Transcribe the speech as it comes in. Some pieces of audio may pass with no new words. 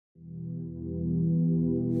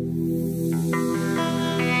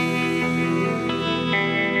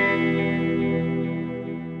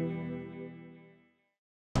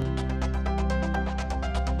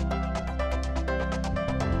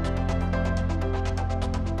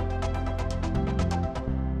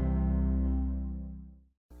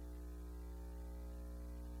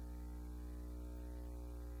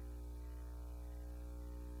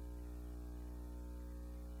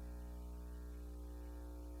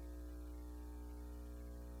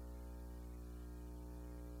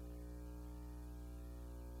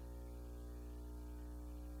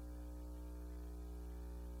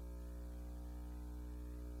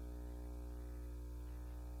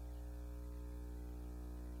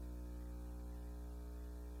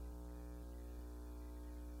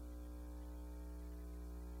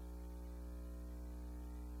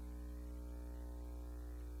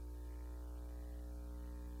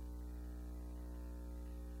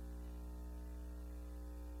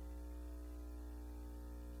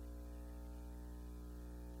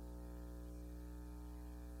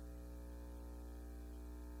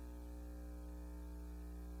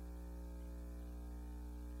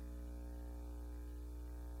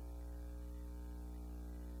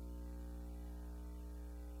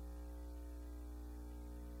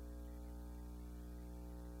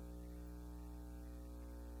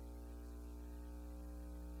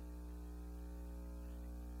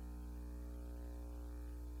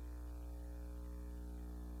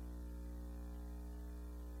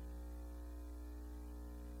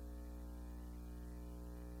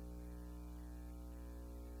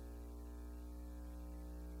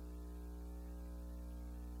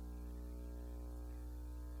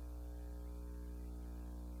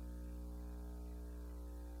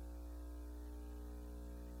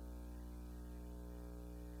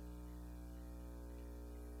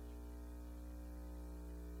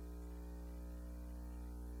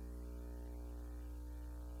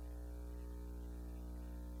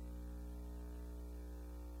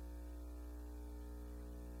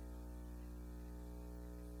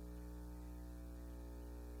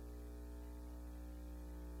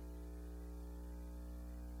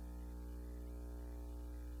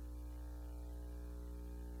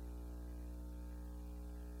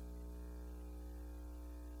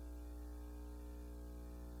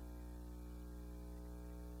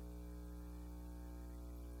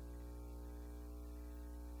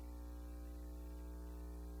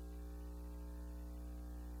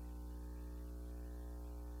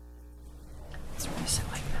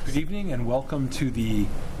Good evening and welcome to the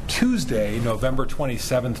Tuesday, November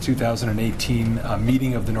 27th, 2018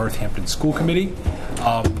 meeting of the Northampton School Committee.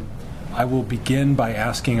 I will begin by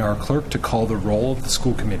asking our clerk to call the roll of the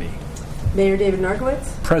school committee. Mayor David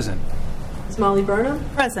Narkowitz. Present. Ms. Molly Burnham.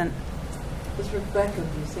 Present. Ms. Rebecca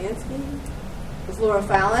Busansky. Ms. Laura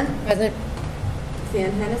Fallon. Present. Ms.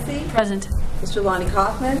 Ann Hennessy. Present. Mr. Lonnie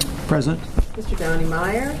Kaufman. Present. Mr. Downey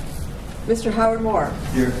Meyer. Mr. Howard Moore.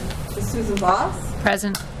 Here. Ms. Susan Voss.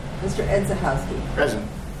 Present. Mr. Ed Zahowski. Present.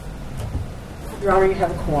 Your Honor, you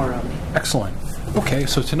have a quorum. Excellent. Okay,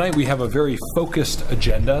 so tonight we have a very focused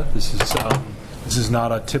agenda. This is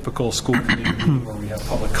not a typical school committee meeting where we have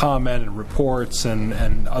public comment and reports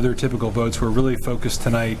and other typical votes. We're really focused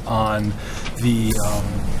tonight on the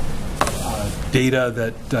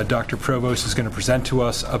data that Dr. Provost is going to present to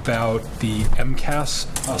us about the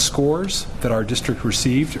MCAS scores that our district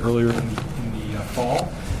received earlier in the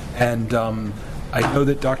fall. And I know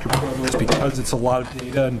that Dr. Provost, because it's a lot of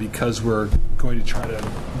data and because we're going to try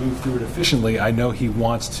to move through it efficiently, I know he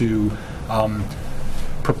wants to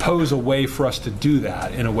propose a way for us to do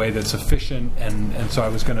that in a way that's efficient. And so I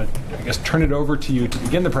was going to, I guess, turn it over to you to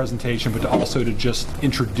begin the presentation, but also to just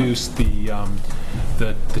introduce the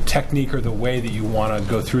technique or the way that you want to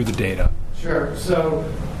go through the data. Sure. So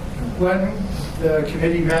when the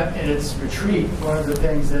committee met in its retreat, one of the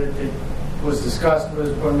things that it was discussed was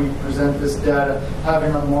when we present this data,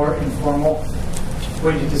 having a more informal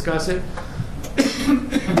way to discuss it.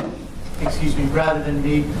 Excuse me, rather than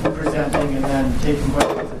me presenting and then taking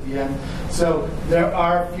questions at the end. So there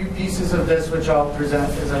are a few pieces of this which I'll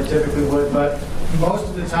present as I typically would, but most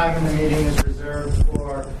of the time in the meeting is reserved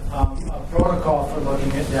for a protocol for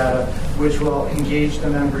looking at data, which will engage the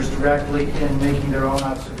members directly in making their own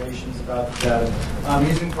observations about the data.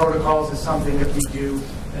 Using protocols is something that we do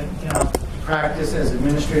practice as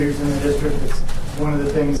administrators in the district. It's one of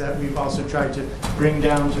the things that we've also tried to bring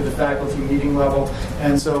down to the faculty meeting level,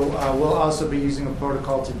 and so we'll also be using a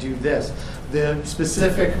protocol to do this. The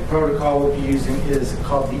specific protocol we'll be using is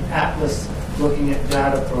called the Atlas Looking at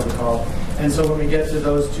Data protocol, and so when we get to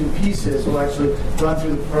those two pieces, we'll actually run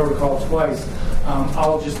through the protocol twice.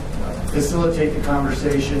 I'll just facilitate the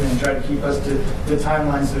conversation and try to keep us to the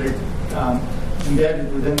timelines that are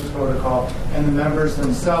embedded within the protocol, and the members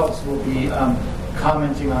themselves will be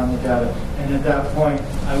commenting on the data. And at that point,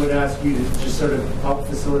 I would ask you to just sort of help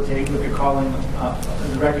facilitate with the calling,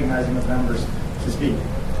 the recognizing of members to speak.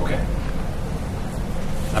 Okay.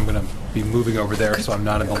 I'm going to be moving over there so I'm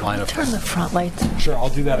not in the line of... Turn the front lights. Sure, I'll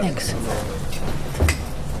do that. Thanks.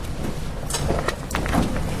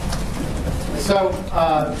 So,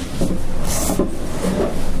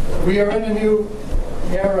 we are in a new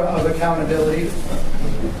era of accountability.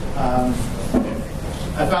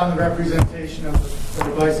 I found the representation of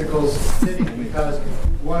the bicycles fitting because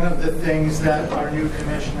one of the things that our new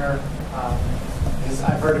commissioner, as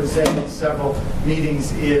I've heard him say in several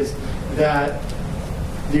meetings, is that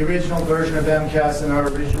the original version of MCAS and our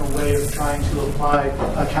original way of trying to apply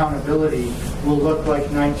accountability will look like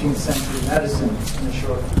 19th century medicine in a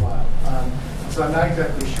short while. So I'm not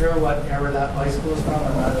exactly sure what era that bicycle is from.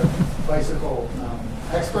 I'm not a bicycle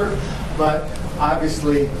expert, but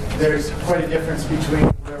obviously there's quite a difference between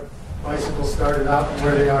where bicycles started out and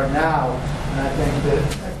where they are now. And I think that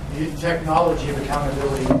the technology of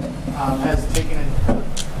accountability has taken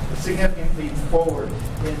a significant leap forward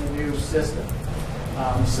in the new system.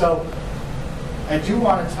 So I do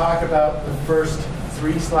want to talk about the first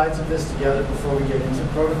 3 slides of this together before we get into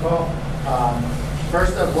protocol.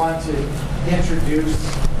 First, I want to introduce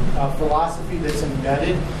a philosophy that's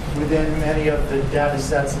embedded within many of the data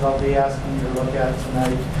sets that I'll be asking you to look at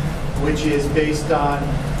tonight, which is based on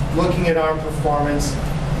looking at our performance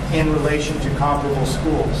in relation to comparable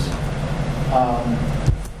schools.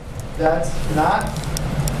 That's not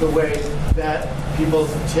the way that people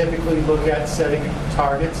typically look at setting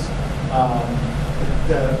targets.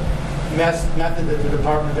 The method that the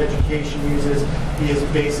Department of Education uses is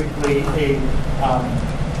basically a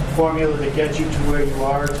formula that gets you to where you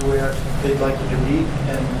are, to where they'd like you to be,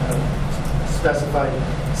 and a specified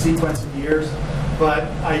sequence of years. But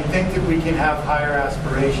I think that we can have higher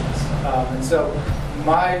aspirations. And so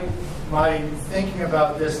my thinking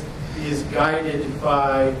about this is guided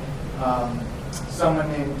by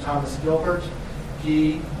someone named Thomas Gilbert.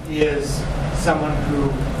 He is someone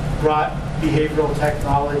who brought behavioral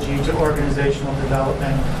technology to organizational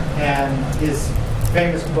development, and his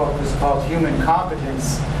famous book was called Human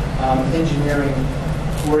Competence, Engineering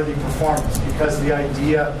Worthy Performance, because the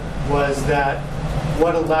idea was that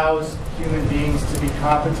what allows human beings to be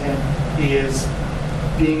competent is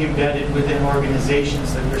being embedded within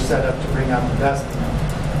organizations that were set up to bring out the best in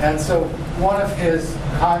them. And so one of his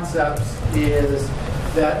concepts is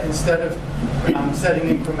that instead of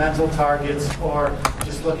setting incremental targets or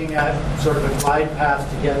just looking at sort of a glide path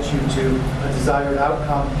to get you to a desired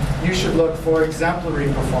outcome, you should look for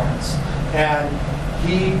exemplary performance. And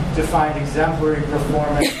he defined exemplary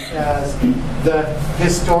performance as the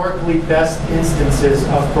historically best instances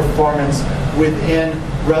of performance within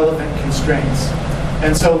relevant constraints.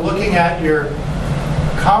 And so looking at your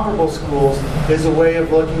comparable schools is a way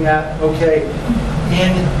of looking at, okay,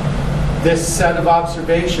 in this set of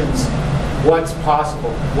observations, what's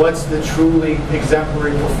possible? What's the truly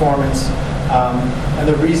exemplary performance? And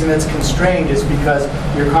the reason it's constrained is because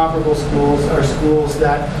your comparable schools are schools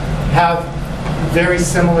that have very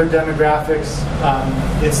similar demographics.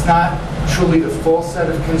 It's not truly the full set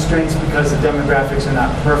of constraints because the demographics are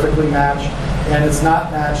not perfectly matched, and it's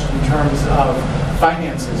not matched in terms of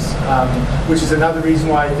finances, which is another reason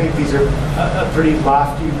why I think these are a pretty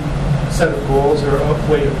lofty set of goals, or a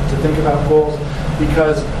way to think about goals,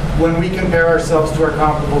 because when we compare ourselves to our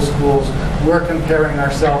comparable schools, we're comparing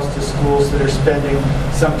ourselves to schools that are spending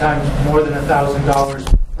sometimes more than $1,000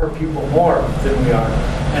 per pupil more than we are,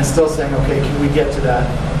 and still saying, okay, can we get to that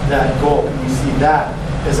goal? Can we see that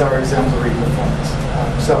as our exemplary performance?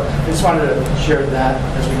 So I just wanted to share that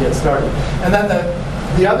as we get started. And then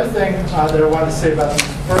the other thing that I wanted to say about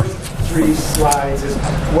these first 3 slides is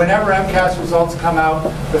whenever MCAS results come out,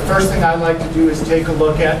 the first thing I like to do is take a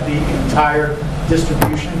look at the entire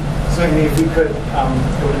distribution. So Amy, if you could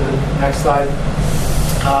go to the next slide.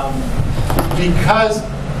 Because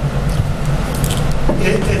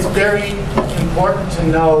it's very important to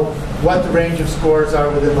know what the range of scores are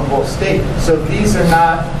within the whole state. So these are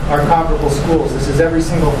not our comparable schools. This is every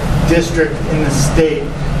single district in the state.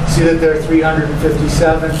 See that there are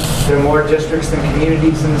 357. There are more districts than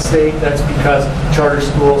communities in the state. That's because charter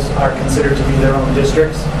schools are considered to be their own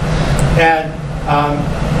districts. And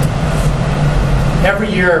every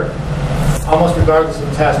year, almost regardless of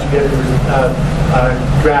the test, you get a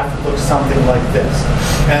graph that looks something like this.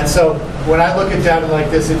 And so when I look at data like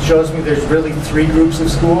this, it shows me there's really 3 groups of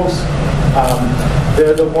schools.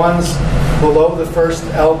 They're the ones below the first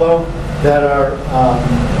elbow that are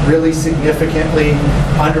really significantly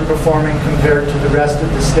underperforming compared to the rest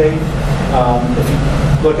of the state. If you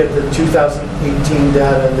look at the 2018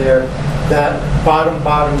 data there, that bottom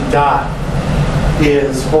dot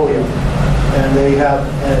is Holyoke, and they have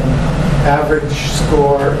an average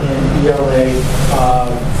score in ELA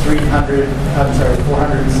of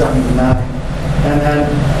 479. And then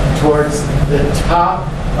towards the top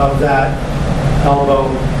of that elbow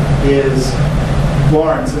is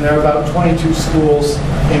Lawrence, and there are about 22 schools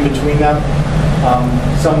in between them.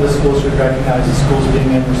 Some of the schools would recognize as schools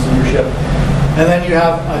being in receivership. And then you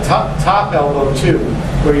have a top elbow too,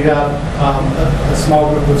 where you have a small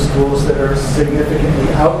group of schools that are significantly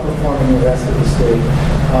outperforming the rest of the state.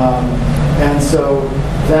 And so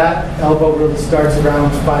that elbow really starts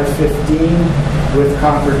around 515 with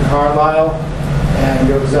Concord Carlisle and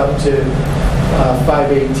goes up to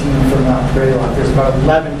 518 for Mount Greylock. There's about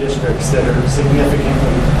 11 districts that are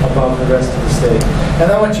significantly above the rest of the state. And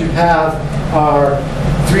then what you have are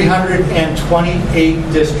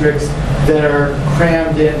 328 districts that are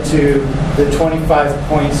crammed into the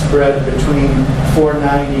 25-point spread between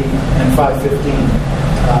 490 and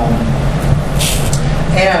 515.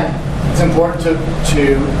 And it's important to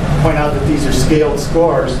point out that these are scaled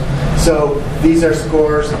scores. So these are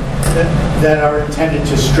scores that are intended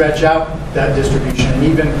to stretch out that distribution. And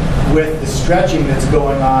even with the stretching that's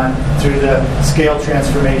going on through the scale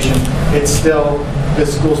transformation, it's still, the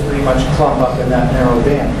schools pretty much clump up in that narrow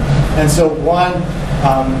band. And so one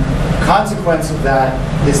consequence of that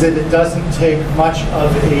is that it doesn't take much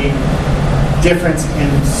of a difference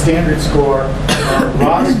in standard score or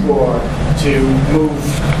raw score to move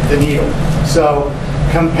the needle. So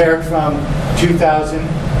compared from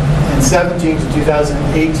 2017 to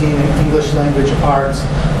 2018 in English language arts,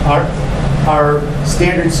 our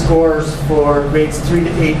standard scores for grades 3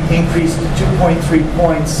 to 8 increased to 2.3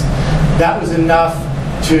 points. That was enough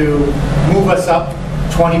to move us up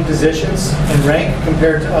 20 positions in rank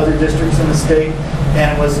compared to other districts in the state,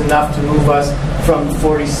 and was enough to move us from the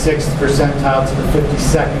 46th percentile to the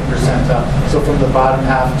 52nd percentile, so from the bottom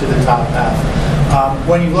half to the top half.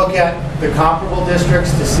 When you look at the comparable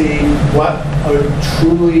districts to see what a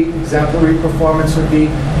truly exemplary performance would be,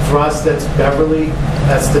 for us that's Beverly,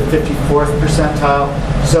 that's the 54th percentile.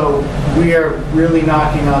 So we are really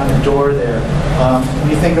knocking on the door there. When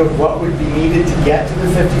you think of what would be needed to get to the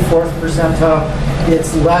 54th percentile,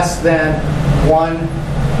 it's less than 1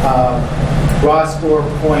 raw score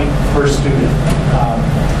point per student.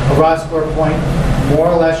 A raw score point more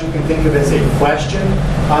or less you can think of as a question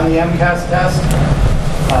on the MCAS test.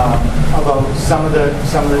 Although some of the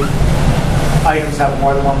items have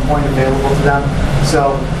more than 1 point available to them.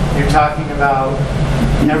 So you're talking about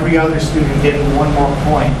every other student getting 1 more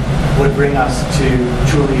point would bring us to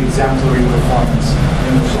truly exemplary performance in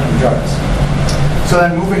English language arts. So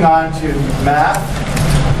then moving on to math,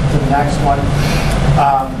 the next one.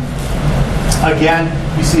 Again,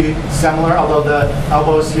 you see similar, although the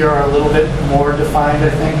elbows here are a little bit more defined,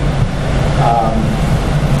 I think.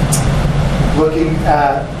 Looking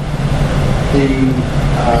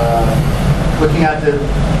at the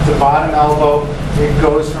bottom elbow, it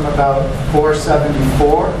goes from about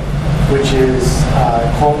 474, which is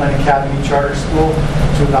Coleman Academy Charter School,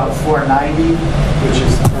 to about 490, which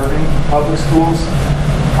is Irving Public Schools.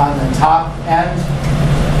 On the top end,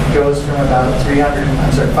 it goes from about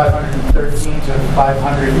 513 to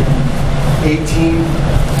 518,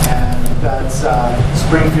 and that's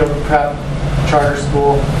Springfield Prep Charter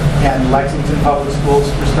School and Lexington Public Schools,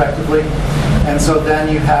 respectively. And so then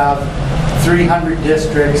you have 300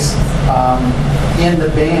 districts in the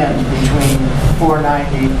band between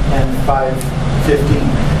 490 and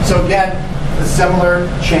 515. So again, a similar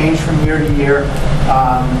change from year to year.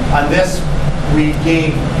 On this, we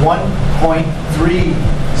gained 1.3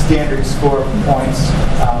 standard score points,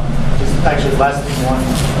 which is actually less than 1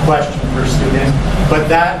 question per student. But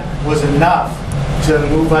that was enough to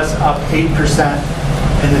move us up 8%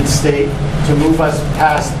 in the state, to move us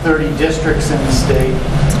past 30 districts in the state,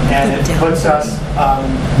 and it puts us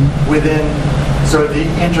within sort of the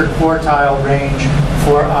interquartile range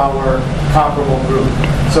for our comparable group.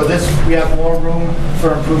 So this, we have more room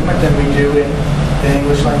for improvement than we do in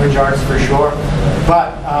English language arts for sure,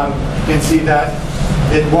 but you can see that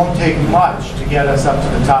it won't take much to get us up to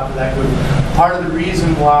the top of that group. Part of the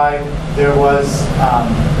reason why there was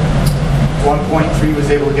 1.3 was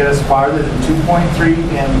able to get us farther than 2.3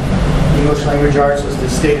 in English language arts was the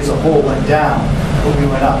state as a whole went down, but we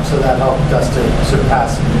went up, so that helped us to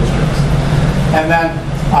surpass some districts. And then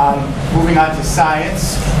moving on to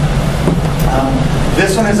science.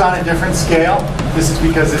 This one is on a different scale. This is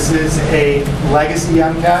because this is a legacy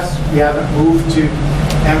MCAS. We haven't moved to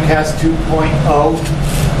MCAS 2.0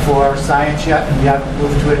 for science yet, and we haven't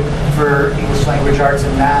moved to it for English language arts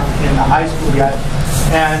and math in the high school yet.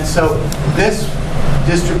 And so this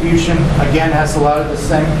distribution, again, has a lot of the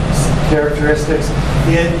same characteristics.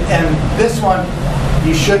 And this one,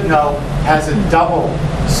 you should know, has a double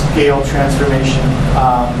scale transformation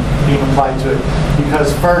being applied to it.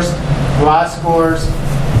 Because first, raw scores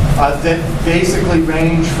that basically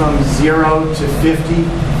range from 0 to 50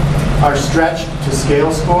 are stretched to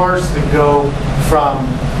scale scores that go from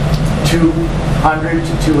 200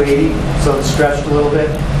 to 280, so it's stretched a little bit.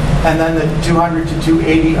 And then the 200 to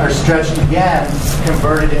 280 are stretched again,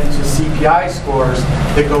 converted into CPI scores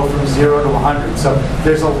that go from 0 to 100. So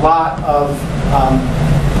there's a lot of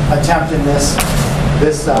attempt in this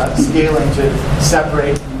scaling to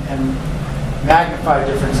separate and magnify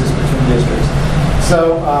differences between districts.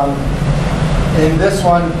 So in this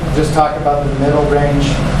one, just talk about the middle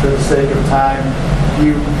range for the sake of time.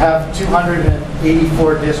 You have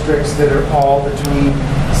 284 districts that are all between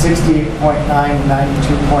 68.9 and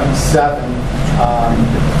 92.7.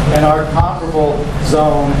 And our comparable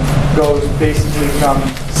zone goes basically from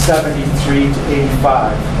 73 to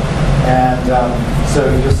 85. And so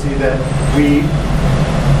you'll see that we've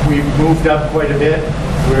moved up quite a bit.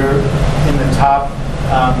 We're in the top,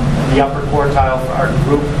 the upper quartile for our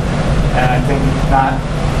group. And I think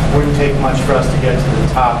wouldn't take much for us to get to the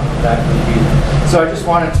top of that group either. So I just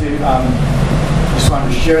wanted to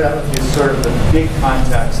share that with you as sort of the big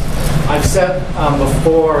context. I've said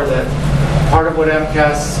before that part of what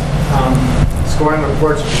MCAS scoring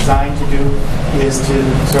reports are designed to do is to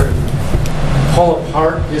sort of pull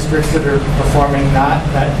apart districts that are performing not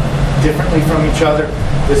that differently from each other.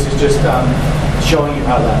 This is just showing you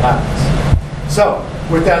how that happens. So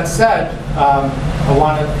with that said, I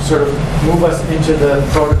want to sort of move us into the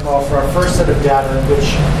protocol for our first set of data,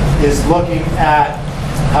 which is looking at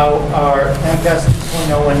how our MCAS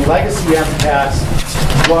 2.0 and legacy MCAS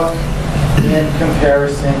look in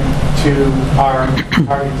comparison to our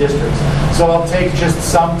target districts. So I'll take just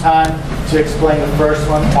some time to explain the first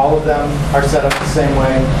one. All of them are set up the same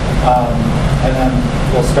way, and then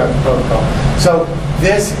we'll start the protocol. So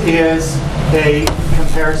this is a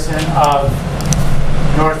comparison of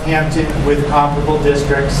Northampton with comparable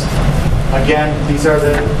districts. Again, these are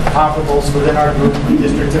the comparables within our group,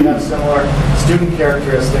 districts that have similar student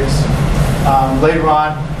characteristics. Later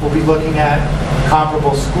on, we'll be looking at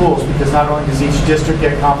comparable schools, because not only does each district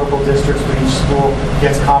get comparable districts, but each school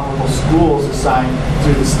gets comparable schools assigned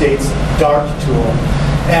through the state's DART tool.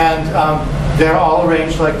 And they're all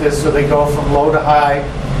arranged like this, so they go from low to high.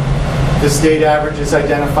 The state average is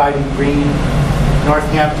identified in green.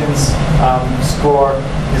 Northampton's score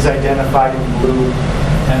is identified in blue.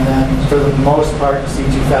 And then, for the most part, you see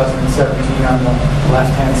 2017 on the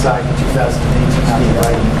left-hand side and 2018 on the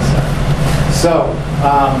right-hand side. So,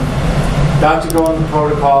 about to go on the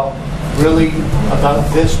protocol. Really, about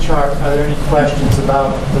this chart, are there any questions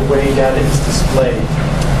about the way data is displayed?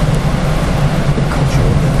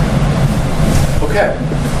 Okay.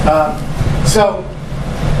 So,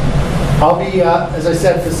 I'll be, as I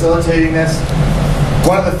said, facilitating this.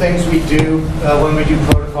 One of the things we do when we do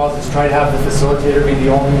protocols is try to have the facilitator be the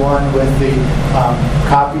only one with the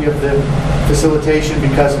copy of the facilitation,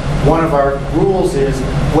 because one of our rules is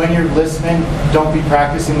when you're listening, don't be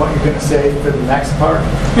practicing what you're going to say for the next part.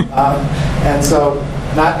 And so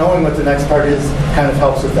not knowing what the next part is kind of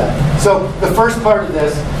helps with that. So the first part of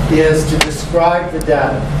this is to describe the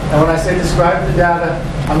data. And when I say describe the data,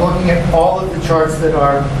 I'm looking at all of the charts that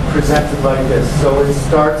are presented like this. So it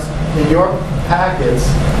starts in your packets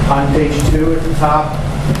on page 2 at the top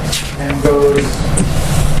and goes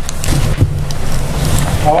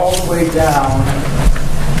all the way down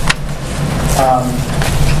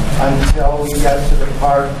until we get to the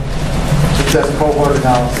part that says cohort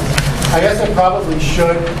analysis. I guess I probably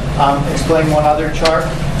should explain one other chart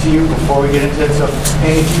to you before we get into it. So,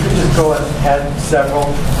 Amy, if you could just go ahead several,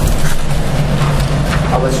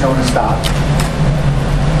 I'll let you know when to stop.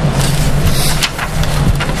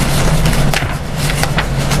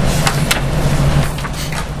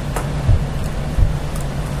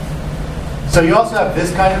 So you also have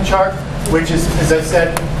this kind of chart, which is, as I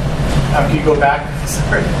said, can you go back?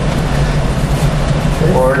 Sorry.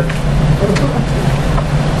 Forward.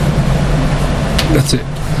 That's it.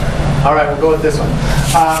 All right, we'll go with this one.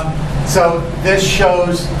 So this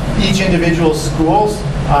shows each individual schools.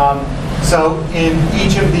 So in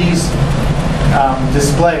each of these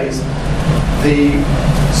displays, the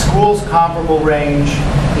school's comparable range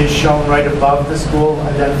is shown right above the school,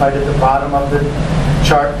 identified at the bottom of the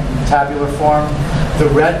chart in tabular form. The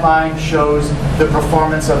red line shows the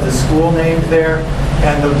performance of the school named there,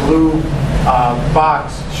 and the blue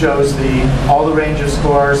box shows all the range of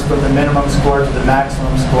scores from the minimum score to the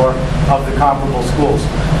maximum score of the comparable schools.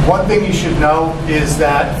 One thing you should know is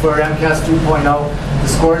that for MCAS 2.0, the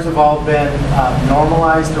scores have all been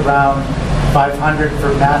normalized around 500. For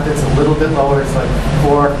math, it's a little bit lower. It's like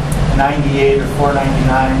 498 or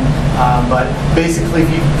 499. But basically, if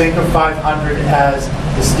you think of 500 as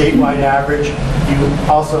the statewide average, you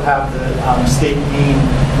also have the state mean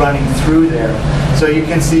running through there. So you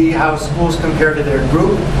can see how schools compare to their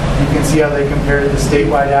group, you can see how they compare to the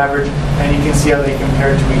statewide average, and you can see how they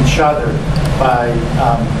compare to each other by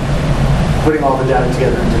putting all the data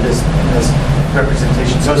together into this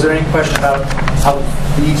representation. So is there any question about how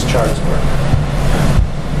these charts work?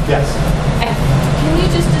 Yes? Can you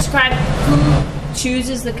just describe who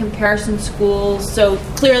chooses the comparison schools? So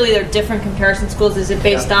clearly there are different comparison schools. Is it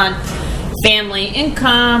based on family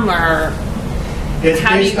income, or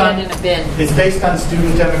how do you get in a bin? It's based on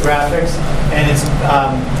student demographics, and it's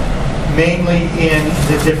mainly in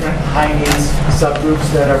the different high needs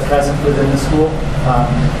subgroups that are present within the school.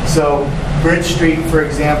 So Bridge Street, for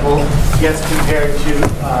example, gets compared to,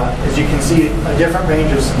 as you can see, a different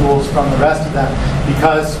range of schools from the rest of them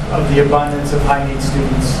because of the abundance of high needs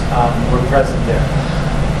students were present there.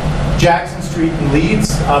 Jackson Street and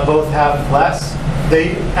Leeds both have less.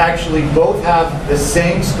 They actually both have the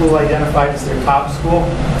same school identified as their top school.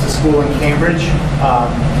 It's a school in Cambridge,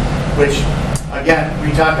 which, again,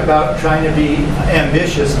 we talk about trying to be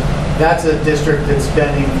ambitious. That's a district that's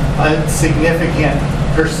spending a significant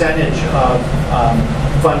percentage of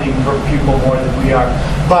funding per pupil more than we are.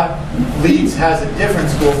 But Leeds has a different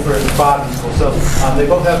school for its bottom school. So they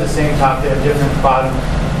both have the same top, they have different bottom.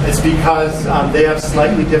 It's because they have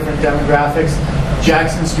slightly different demographics.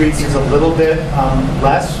 Jackson Street's is a little bit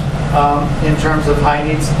less in terms of high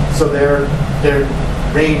needs, so their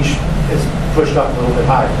range is pushed up a little bit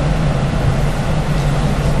higher.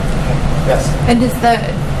 Yes?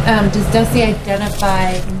 And does DESE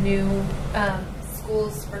identify new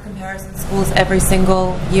schools for comparison schools every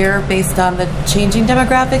single year based on the changing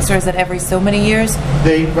demographics, or is it every so many years?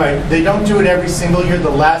 They don't do it every single year.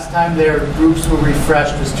 The last time their groups were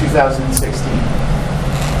refreshed was 2016.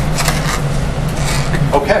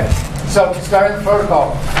 Okay, so starting the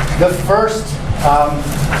protocol. The first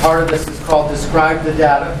part of this is called describe the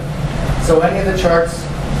data. So any of the charts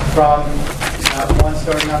from one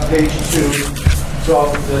starting on page 2,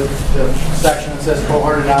 the section that says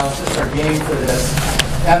cohort analysis are gained for this.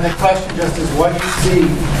 And the question just is, what do you see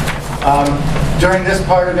during this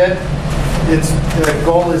part of it? The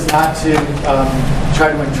goal is not to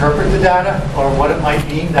try to interpret the data or what it might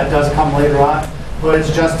mean. That does come later on. But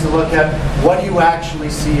it's just to look at what do you actually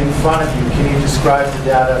see in front of you. Can you describe the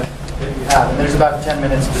data that you have? And there's about 10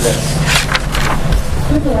 minutes for this.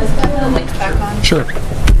 Put the link back on. Sure.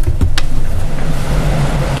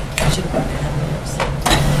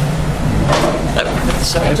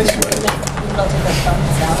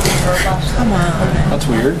 Come on. That's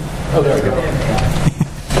weird. Oh, there we go.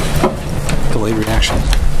 Delayed reaction.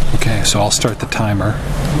 Okay, so I'll start the timer.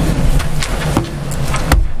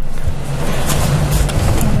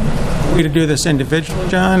 Are we to do this individually,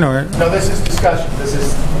 John, or? No, this is discussion. This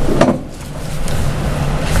is.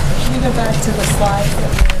 Can you go back to the slides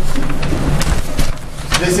that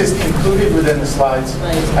This is included within the slides.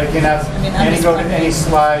 Right. I can have any go to any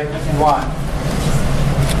slide if you want.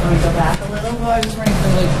 Can we go back a little? Well, I was running for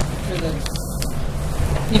the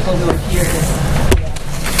people who are here.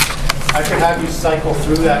 I could have you cycle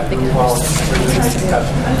through that group while we're doing this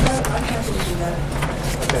discussion. I'm happy to do that.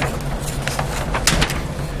 Okay.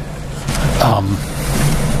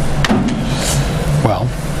 Well,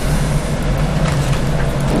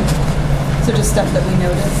 So just stuff that we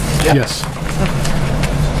noticed. Yep. yes.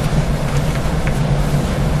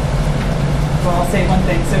 Well, I'll say one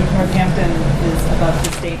thing. So Northampton is above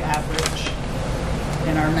the state average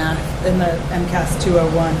in our math, in the MCAS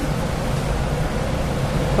 201,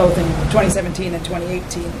 both in 2017 and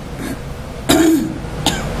 2018.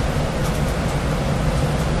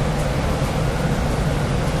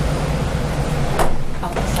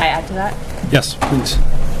 I add to that? Yes, please.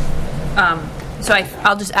 So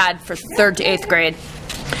I'll just add for 3rd to 8th grade.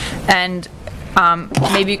 And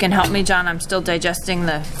maybe you can help me, John. I'm still digesting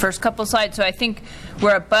the first couple slides. So I think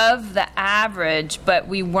we're above the average, but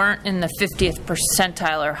we weren't in the 50th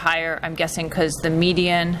percentile or higher, I'm guessing, because the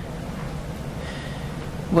median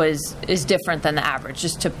is different than the average,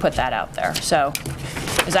 just to put that out there. So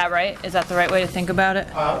is that right? Is that the right way to think about it?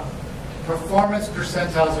 Performance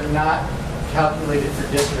percentiles are not calculated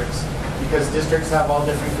for districts because districts have all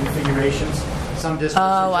different configurations. Some districts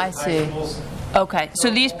Oh, are just I see. high schools. Okay, so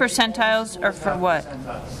these percentiles are for what?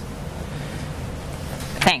 Percentiles.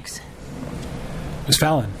 Thanks. Ms.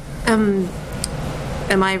 Fallon? Am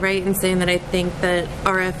I right in saying that I think that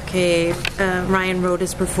RFK, Ryan Road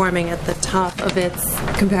is performing at the top of its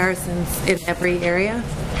comparisons in every area?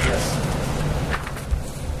 Yes.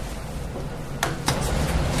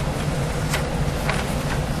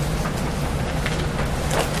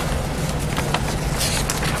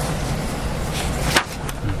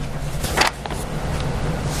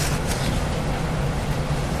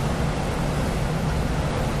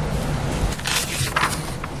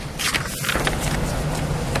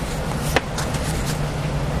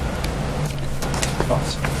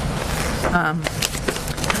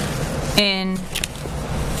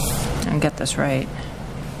 And get this right.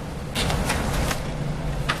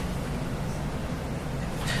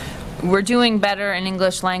 We're doing better in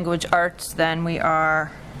English language arts than we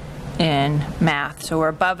are in math. So we're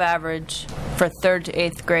above average for 3rd to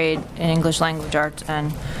 8th grade in English language arts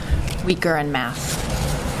and weaker in math.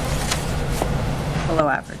 Below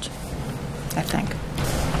average, I think.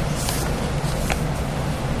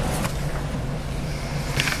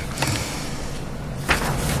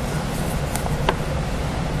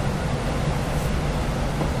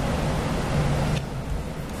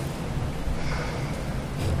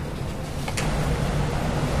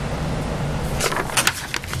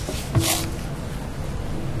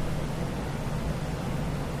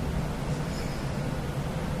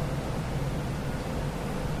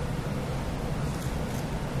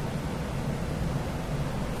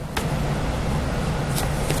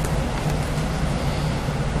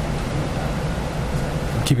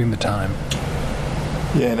 Keeping the time.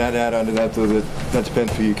 Yeah, and I'd add on to that, though, that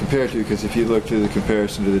depends who you compare to, because if you look to the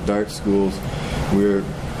comparison to the DART schools, we're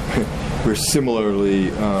similarly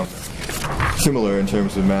similar in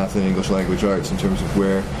terms of math and English language arts, in terms of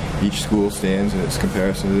where each school stands in its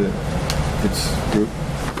comparison to its group.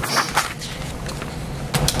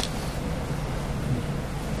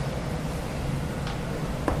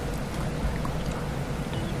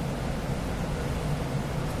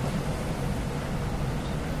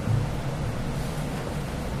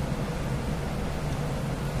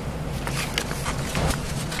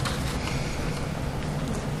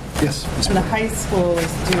 Yes. And the high school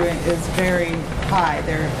is very high.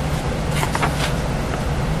 They're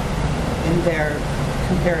in their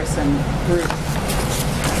comparison group.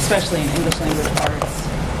 especially in English language arts.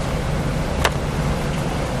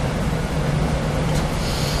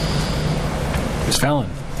 Ms. Fallon.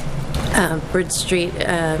 Bridge Street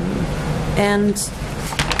and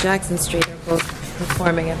Jackson Street are both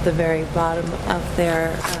performing at the very bottom of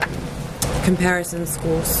their comparison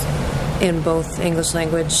schools in both English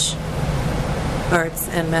language arts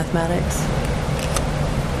and mathematics.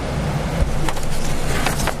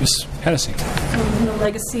 Ms. Hennessy. In the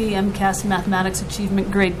Legacy MCAS Mathematics Achievement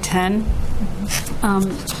Grade 10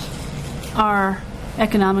 are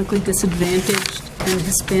economically disadvantaged and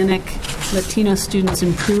Hispanic Latino students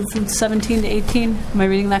improved from 17 to 18. Am I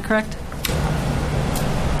reading that correct?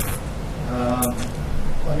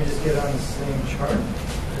 Let me just get on the same chart.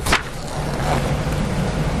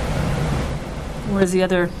 Whereas the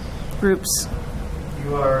other groups?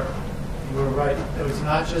 You are right. It was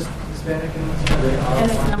not just Hispanic and Latino. They are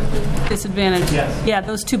And economically disadvantaged. Yes. Yeah,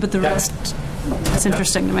 those two, but the rest, that's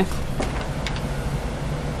interesting to me.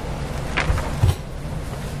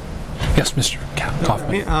 Yes, Mr.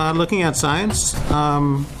 Kaufman. Looking at science,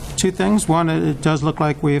 two things. One, it does look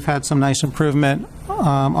like we've had some nice improvement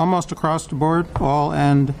almost across the board, all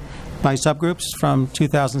and by subgroups from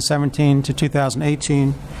 2017 to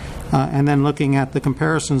 2018. And then looking at the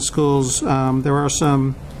comparison schools, there are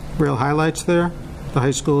some real highlights there. The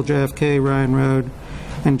high school, JFK, Ryan Road,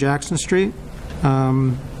 and Jackson Street.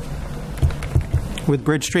 With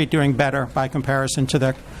Bridge Street doing better by comparison to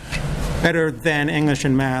the better than English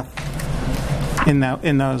and math in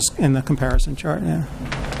the comparison chart. Yeah.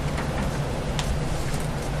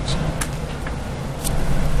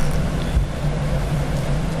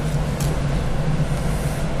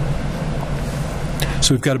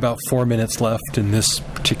 So we've got about 4 minutes left in this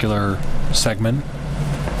particular segment.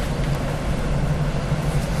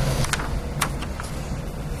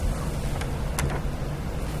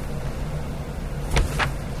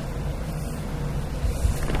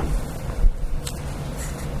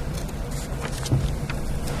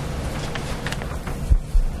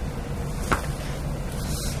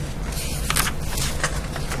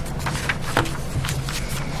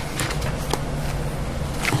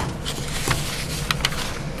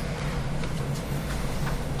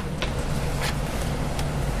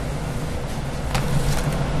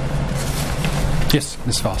 Yes,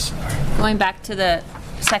 Ms. Voss. Going back to the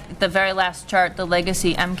very last chart, the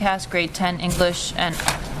Legacy MCAS Grade 10 English and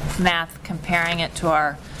Math, comparing it to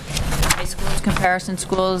our high schools, comparison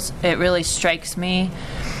schools, it really strikes me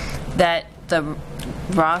that the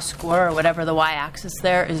raw score, or whatever the y-axis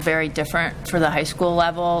there, is very different for the high school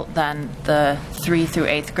level than the 3 through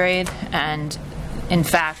 8th grade. And in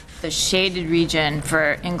fact, the shaded region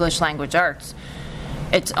for English language arts,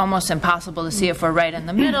 it's almost impossible to see if we're right in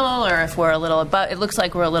the middle or if we're a little above. It looks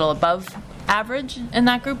like we're a little above average in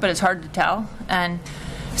that group, but it's hard to tell. And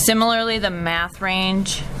similarly, the math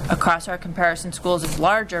range across our comparison schools is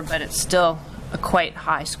larger, but it's still a quite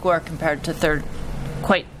high score compared to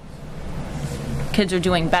kids are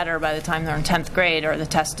doing better by the time they're in 10th grade, or the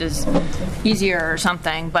test is easier or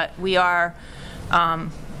something, but we are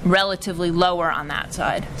relatively lower on that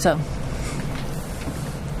side. So.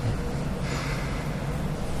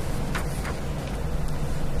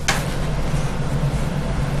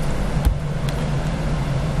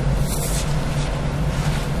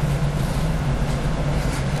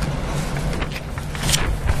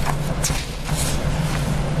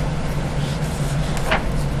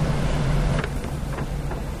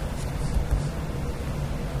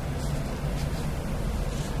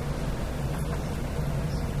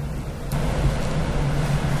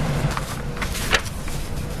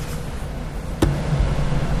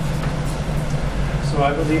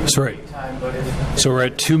 I believe it's Sorry. time, but So we're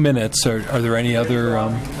at 2 minutes. Are there any other?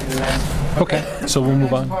 Okay, so we'll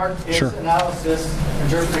move on. Sure. Analysis,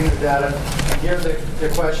 interpreting the data. And here the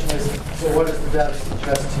question is, so what does the data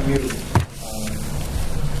suggest to you?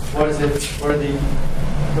 What does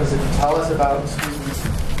it tell us about students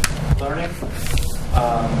learning?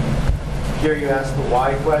 Here you ask the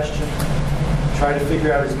why question. Try to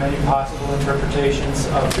figure out as many possible interpretations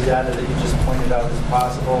of the data that you just pointed out as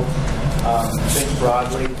possible. Think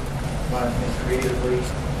broadly, want to think creatively.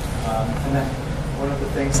 And then one of the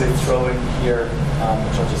things they throw in here,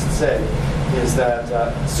 which I'll just say, is that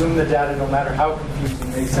assume the data, no matter how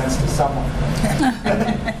confusing, makes sense to someone.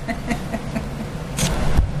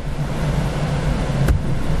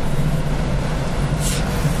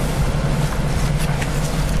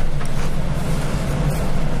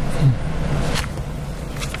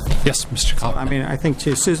 Yes, Mr. Collins. I mean, I think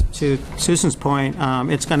to Susan's point,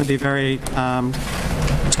 it's going to be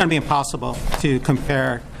it's going to be impossible to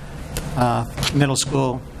compare middle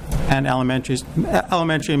school and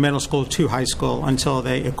elementary, middle school to high school until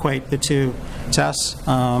they equate the two tests.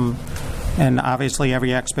 And obviously,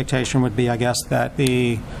 every expectation would be, I guess, that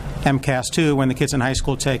the MCAS 2, when the kids in high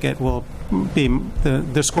school take it, will be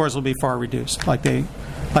the scores will be far reduced, like they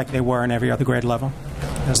were in every other grade level,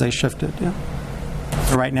 as they shifted. Yeah.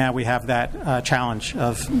 So right now, we have that challenge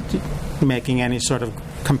of making any sort of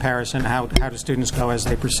comparison. How do students go as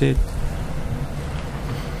they proceed?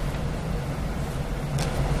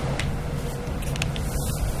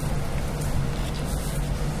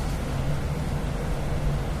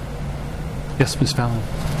 Yes, Ms. Fallon.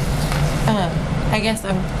 I guess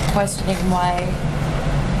I'm questioning why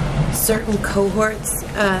certain cohorts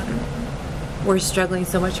were struggling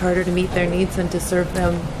so much harder to meet their needs and to serve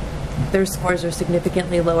them. Their scores are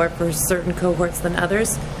significantly lower for certain cohorts than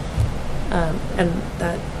others, and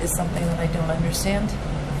that is something that I don't understand.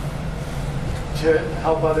 To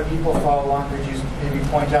help other people follow along, could you maybe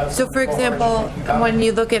point out? So, for example, when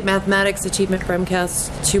you look at mathematics achievement for MCAS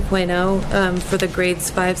 2.0 for the grades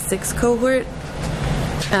 5-6 cohort,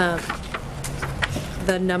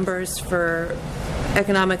 the numbers for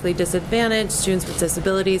economically disadvantaged, students with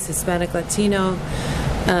disabilities, Hispanic, Latino,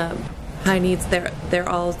 high needs, they're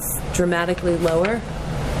all dramatically lower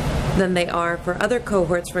than they are for other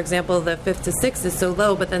cohorts. For example, the 5th to 6th is so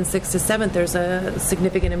low, but then 6th to 7th, there's a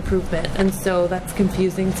significant improvement. And so that's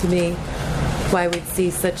confusing to me why we'd see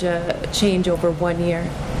such a change over 1 year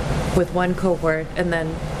with one cohort and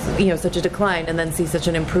then, such a decline, and then see such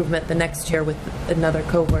an improvement the next year with another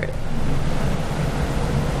cohort.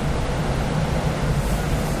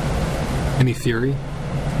 Any theory?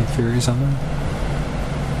 Any theories on that?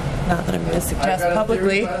 Not that I'm going to suggest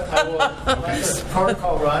publicly. I will let the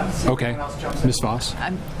protocol run. Okay. Ms. Voss?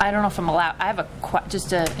 I don't know if I'm allowed. I have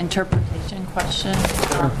just an interpretation question.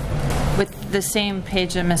 With the same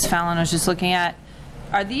page that Ms. Fallon was just looking at,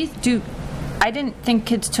 I didn't think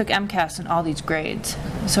kids took MCAS in all these grades.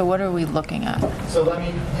 So what are we looking at? So let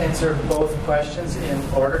me answer both questions in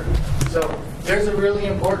order. So there's a really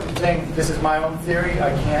important thing. This is my own theory.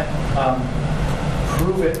 I can't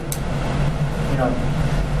prove it,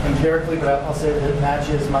 empirically, but I'll say that it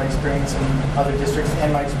matches my experience in other districts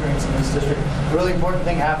and my experience in this district. A really important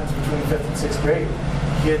thing happens between 5th and 6th grade.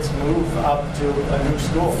 Kids move up to a new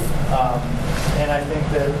school. And I think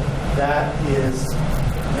that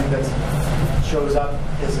shows up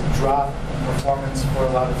as a drop in performance for a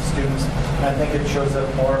lot of students. And I think it shows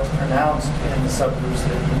up more pronounced in the subgroups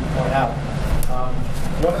that you point out.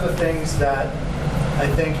 One of the things that I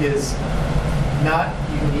think is not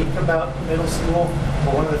unique about middle school,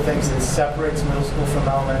 but one of the things that separates middle school from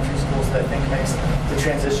elementary schools that I think makes the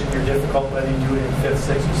transition here difficult, whether you do it in 5th,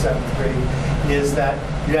 6th, or 7th grade, is that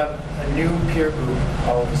you have a new peer group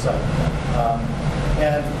all of a sudden.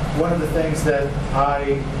 And one of the things that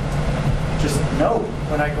I just note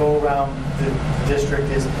when I go around the district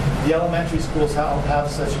is the elementary schools have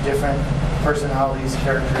such different personalities,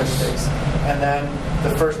 characteristics, and then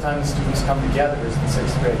the first time the students come together is in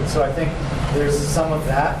 6th grade. So I think there's some of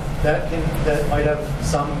that might have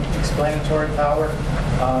some explanatory power.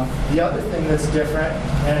 The other thing that's different,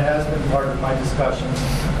 and it has been part of my discussions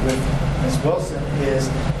with Ms. Wilson, is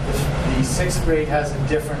the 6th grade has a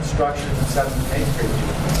different structure than 7th and 8th grade do.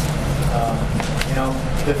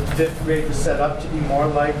 The 5th grade was set up to be more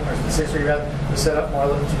like, or the 6th grade rather, was set up more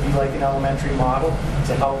to be like an elementary model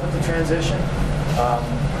to help with the transition.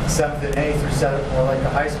 7th and 8th are set up more like a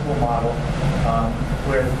high school model,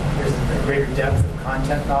 where there's a greater depth of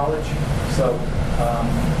content knowledge. So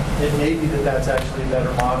it may be that that's actually a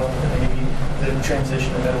better model, and maybe the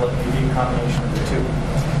transition in the middle, it may be a combination of the two.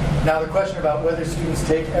 Now the question about whether students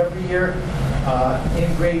take every year,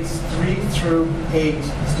 in grades 3 through 8,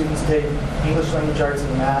 students take English language arts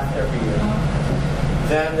and math every year.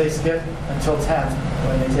 Then they skip until 10th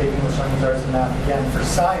when they take English language arts and math again. For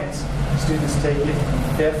science, students take it in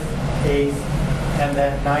 5th, 8th, and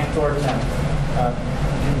then 9th or 10th.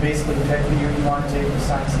 You can basically pick the year you want to take the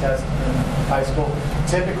science test in high school.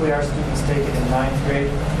 Typically, our students take it in 9th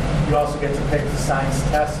grade. You also get to pick the science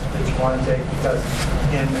test that you want to take, because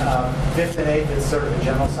in 5th and 8th, it's sort of a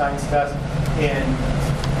general science test. In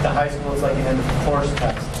the high school, it's like an end of course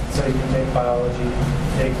test. So you can take biology,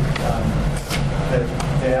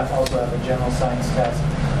 they also have a general science test.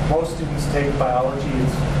 Most students take biology.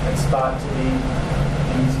 It's thought to be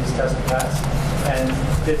the easiest test to pass, and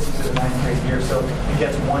fits into the 9th grade year. So it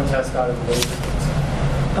gets one test out of the way.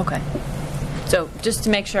 Okay. So just to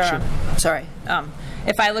make sure, sorry.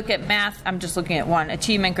 If I look at math, I'm just looking at one.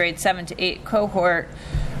 Achievement grade 7 to 8 cohort,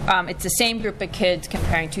 it's the same group of kids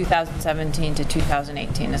comparing 2017 to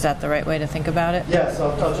 2018. Is that the right way to think about it? Yes,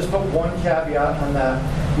 I'll just put one caveat on that,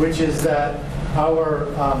 which is that our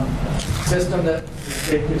system that the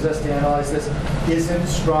state gives us to analyze this isn't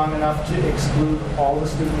strong enough to exclude all the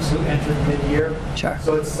students who entered mid-year. Sure.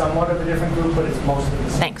 So it's somewhat of a different group, but it's mostly the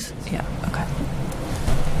same. Thanks. Yeah, okay.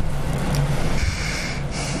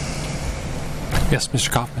 Yes,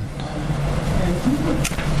 Mr. Kaufman.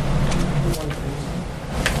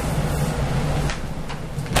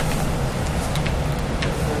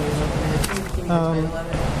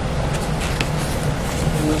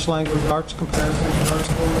 English language arts comparison to our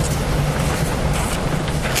schools.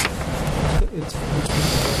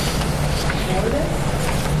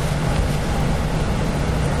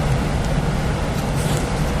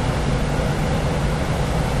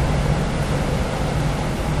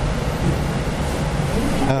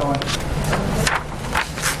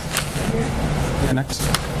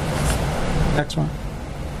 Next one.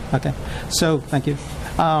 Okay. So, thank you.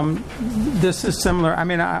 This is similar. I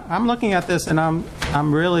mean, I'm looking at this, and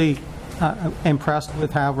I'm really impressed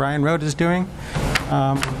with how Ryan Road is doing.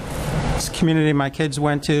 This community my kids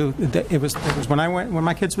went to, it was when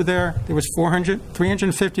my kids were there was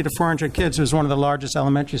 350 to 400 kids. It was one of the largest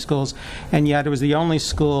elementary schools, and yet it was the only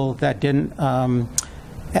school that didn't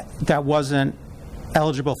that wasn't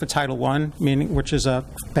eligible for Title I, meaning which is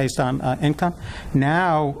based on income.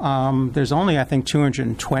 Now there's only, I think,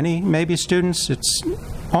 220 maybe students. It's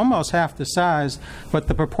almost half the size, but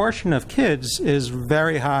the proportion of kids is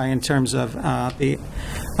very high in terms of the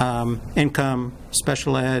income,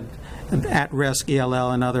 special ed, at-risk,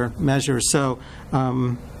 ELL, and other measures. So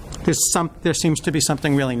there seems to be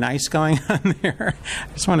something really nice going on there.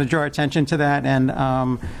 I just want to draw attention to that. And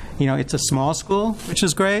it's a small school, which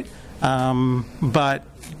is great. But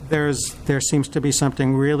there seems to be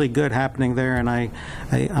something really good happening there, and I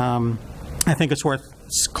think it's worth.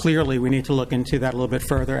 Clearly, we need to look into that a little bit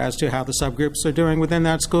further as to how the subgroups are doing within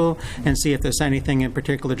that school, and see if there's anything in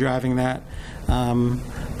particular driving that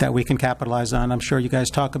that we can capitalize on. I'm sure you guys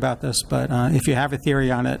talk about this, but if you have a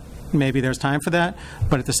theory on it, maybe there's time for that.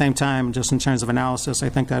 But at the same time, just in terms of analysis, I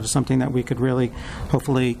think that is something that we could really,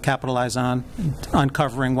 hopefully, capitalize on,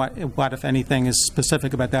 uncovering what if anything, is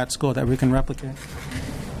specific about that school that we can replicate.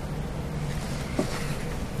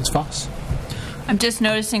 Ms. Voss. I'm just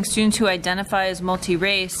noticing students who identify as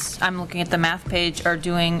multi-race, I'm looking at the math page, are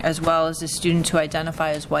doing as well as the students who identify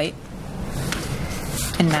as white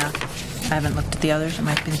in math. I haven't looked at the others. It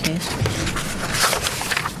might be the case.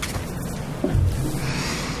 2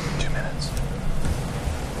 minutes.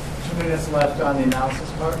 2 minutes left on the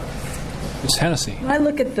analysis part. Ms. Hennessy. When I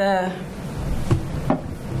look at the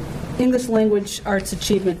English language arts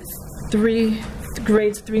achievement,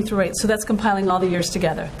 grades 3 through 8, so that's compiling all the years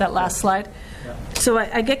together, that last slide. So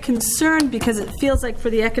I get concerned because it feels like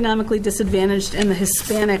for the economically disadvantaged and the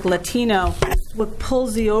Hispanic Latino, what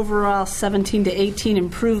pulls the overall 17 to 18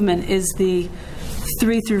 improvement is the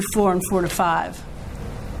 3 through 4 and 4 to 5.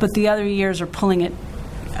 But the other years are pulling it.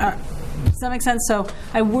 Does that make sense? So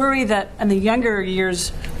I worry that in the younger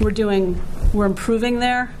years we're improving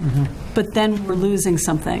there, but then we're losing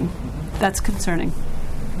something. That's concerning.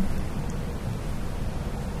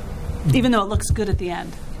 Even though it looks good at the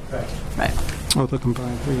end. Right. Oh, the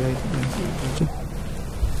combined 3.8.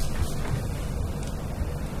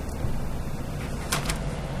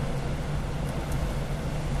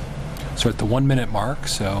 So at the 1 minute mark,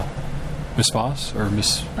 so Ms. Voss or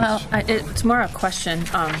Ms. Well, it's more a question.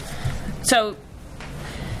 So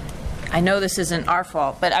I know this isn't our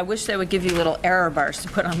fault, but I wish they would give you little error bars to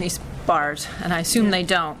put on these bars, and I assume they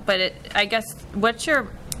don't. But I guess, what's your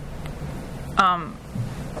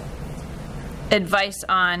advice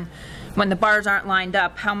on when the bars aren't lined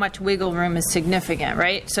up, how much wiggle room is significant,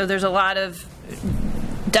 right? So there's a lot of,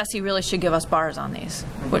 Desi really should give us bars on these.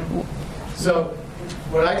 So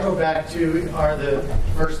what I go back to are the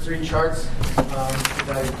first 3 charts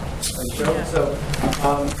that I showed. So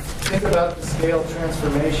think about the scale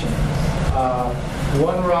transformation.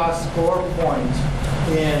 1 raw score point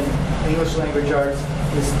in English language arts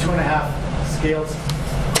is 2.5 scaled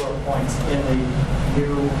score points in the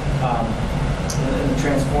new in the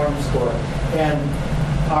transformed score. And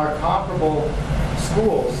our comparable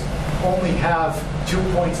schools only have 2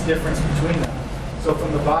 points difference between them. So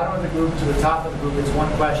from the bottom of the group to the top of the group, it's 1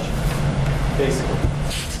 question, basically.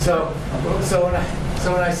 So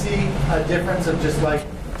when I see a difference of just like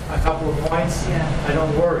a couple of points, I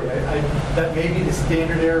don't worry. That may be the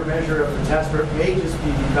standard error measure of the test, or it may just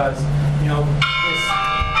be because, this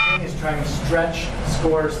thing is trying to stretch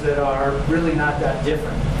scores that are really not that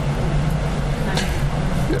different.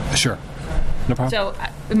 Sure. No problem. So,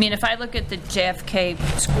 I mean, if I look at the JFK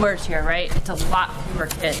scores here, right, it's a lot fewer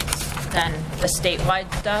kids than the statewide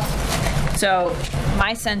stuff. So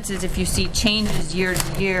my sense is if you see changes year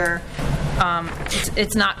to year,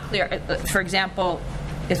 it's not clear. For example,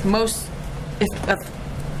 if I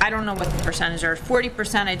don't know what the percentage are,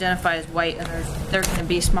 40% identify as white, and there's going to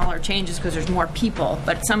be smaller changes because there's more people,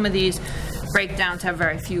 but some of these breakdowns have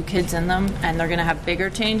very few kids in them, and they're going to have bigger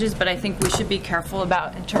changes, but I think we should be careful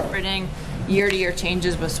about interpreting year-to-year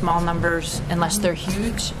changes with small numbers, unless they're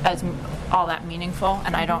huge, as all that meaningful,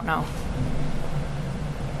 and I don't know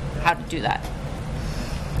how to do that.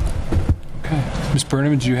 Okay. Ms.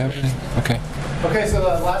 Burnham, do you have anything? Okay. Okay, so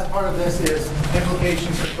the last part of this is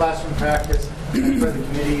implications for classroom practice. For the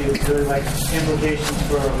committee, it's really like implications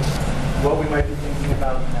for what we might be thinking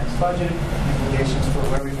about in the next budget, implications for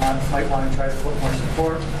where we might want to try to put more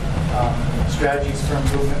support, strategies for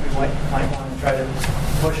improvement we might want to try to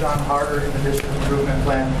push on harder in the district improvement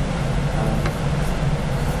plan.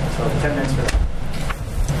 So 10 minutes for that.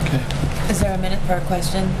 Okay. Is there a minute for a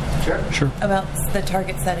question? Sure. About the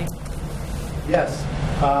target setting? Yes.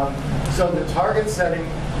 So the target setting,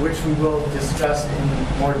 which we will discuss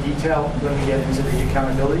in more detail when we get into the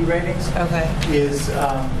accountability ratings, is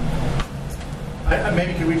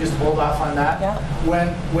maybe could we just hold off on that? Yeah.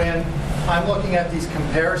 When I'm looking at these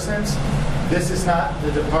comparisons, this is not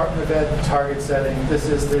the Department of Ed target setting. This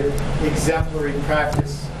is the exemplary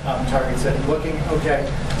practice target setting.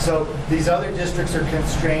 So these other districts are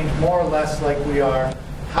constrained more or less like we are.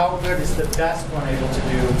 How good is the best one able to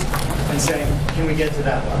do, and saying, can we get to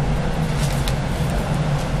that level?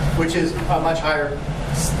 Which is a much higher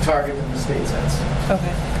target than the state sets.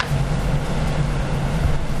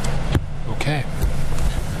 Okay.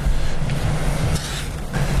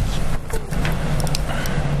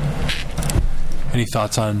 Any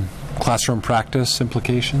thoughts on classroom practice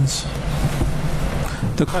implications?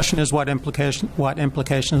 The question is what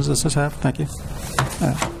implications does this have? Thank you.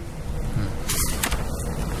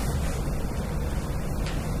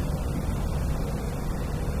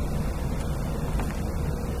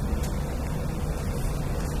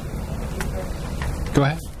 Go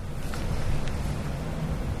ahead.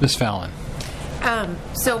 Ms. Fallon.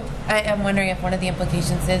 So I am wondering if one of the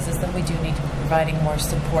implications is that we do need to be providing more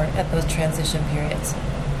support at those transition periods.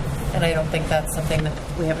 And I don't think that's something that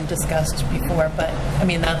we haven't discussed before, but I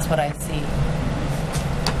mean, that's what I see.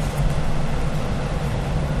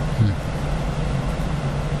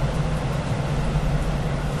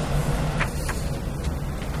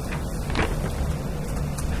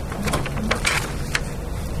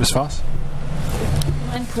 Ms. Foss?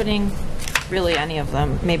 I'm putting really any of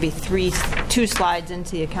them, maybe 2 slides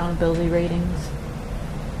into the accountability ratings.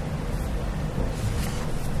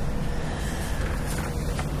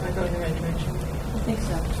 Am I going in the right direction? I think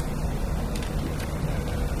so.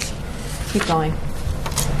 Keep going.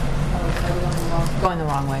 Oh, going the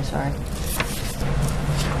wrong way, sorry. I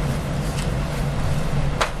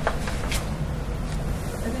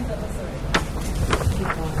think that looks all right. Keep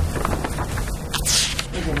going.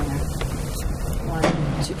 We're getting there. 1,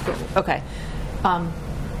 2, okay.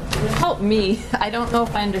 It would help me. I don't know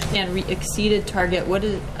if I understand exceeded target.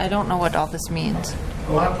 I don't know what all this means.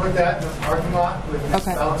 I want to put that in the parking lot with Ms.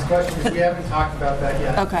 Fallon's question, because we haven't talked about that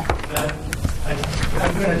yet. Okay.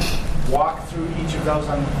 I'm going to walk through each of those.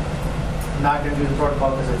 I'm not going to do the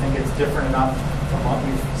protocol because I think it's different enough from what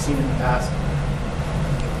we've seen in the past.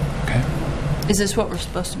 Okay. Is this what we're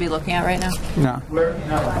supposed to be looking at right now? No.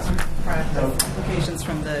 Applications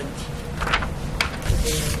from the...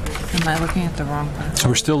 Am I looking at the wrong part? So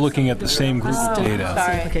we're still looking at the same group of data.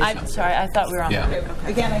 Sorry, I thought we were on Yeah.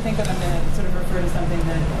 Again, I think that I'm going to sort of refer to something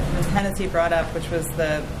that Ms. Hennessy brought up, which was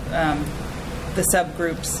the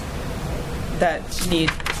subgroups that need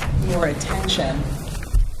more attention,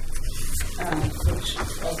 which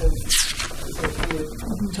also is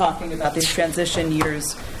talking about these transition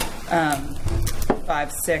years,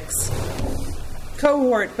 5, 6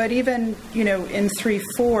 cohort, but even, in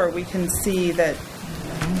 3-4, we can see that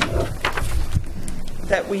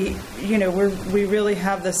we really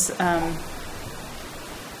have this,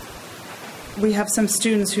 we have some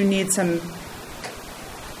students who need some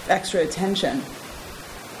extra attention.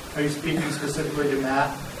 Are you speaking specifically to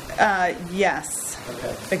math? Yes.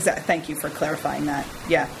 Okay. Exactly. Thank you for clarifying that.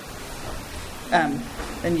 Yeah.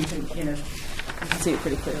 And you can see it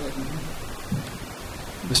pretty clearly.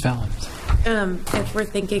 Ms. Fallon. If we're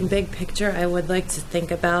thinking big picture, I would like to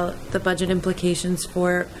think about the budget implications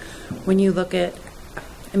for when you look at,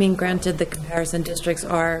 granted the comparison districts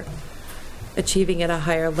are achieving at a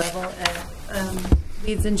higher level at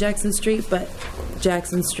Leeds and Jackson Street, but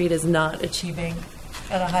Jackson Street is not achieving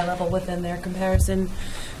at a high level within their comparison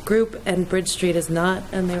group, and Bridge Street is not,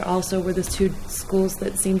 and there also were the two schools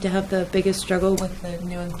that seem to have the biggest struggle with the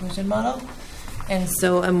new inclusion model. And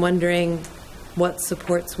so I'm wondering what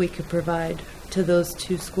supports we could provide to those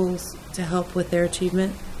two schools to help with their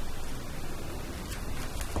achievement.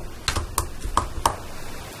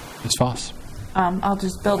 Ms. Voss. I'll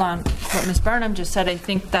just build on what Ms. Burnham just said. I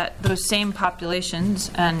think that those same populations,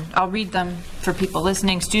 and I'll read them for people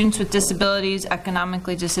listening, students with disabilities,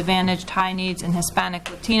 economically disadvantaged, high needs, and Hispanic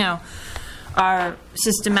Latino are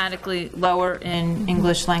systematically lower in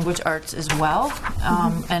English language arts as well.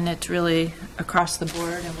 And it's really across the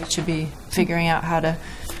board, and we should be figuring out how to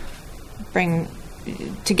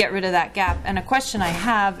get rid of that gap. And a question I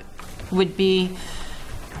have would be,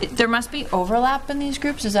 there must be overlap in these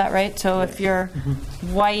groups, is that right? So if you're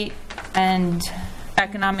white and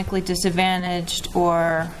economically disadvantaged,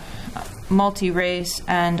 or multi-race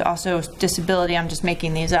and also disability, I'm just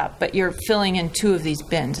making these up, but you're filling in two of these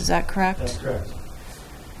bins, is that correct? That's correct.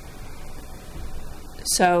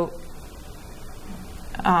 So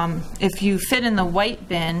if you fit in the white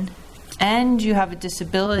bin and you have a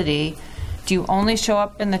disability, do you only show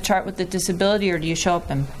up in the chart with the disability, or do you show up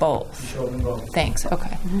in both? You show up in both. Thanks.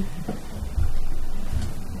 Okay.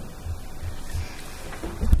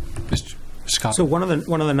 Mr. Scott. So one of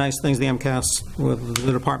the nice things the MCAS,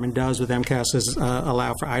 the department does with MCAS is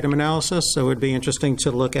allow for item analysis. So it would be interesting to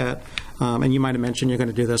look at, and you might have mentioned you're going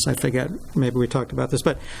to do this. I forget. Maybe we talked about this,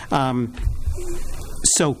 but.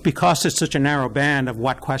 So because it's such a narrow band of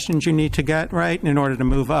what questions you need to get right in order to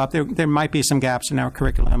move up, there might be some gaps in our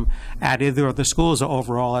curriculum at either of the schools or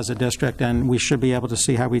overall as a district, and we should be able to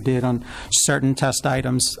see how we did on certain test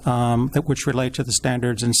items which relate to the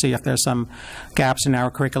standards, and see if there's some gaps in our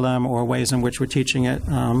curriculum or ways in which we're teaching it.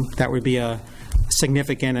 That would be a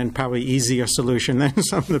significant and probably easier solution than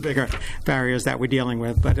some of the bigger barriers that we're dealing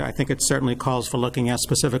with. But I think it certainly calls for looking at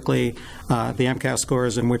specifically the MCAS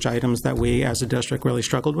scores and which items that we as a district really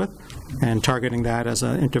struggled with, and targeting that as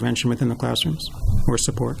an intervention within the classrooms or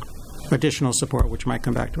support, additional support, which might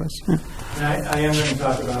come back to us. Yeah. And I am going to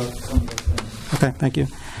talk about some of those things. Okay, thank you.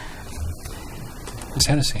 Ms.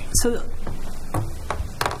 Hennessy. So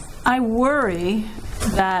I worry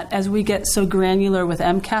that as we get so granular with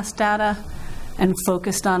MCAS data and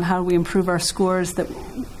focused on how we improve our scores, that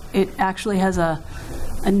it actually has a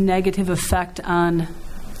negative effect on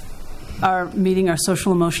our meeting our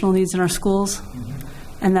social emotional needs in our schools,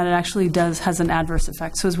 and that it actually has an adverse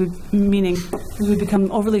effect. So as we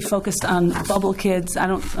become overly focused on bubble kids,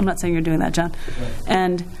 I'm not saying you're doing that, John,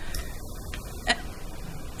 and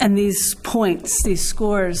these points, these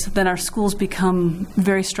scores, then our schools become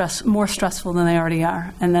more stressful than they already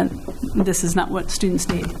are, and then this is not what students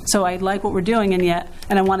need. So I like what we're doing, and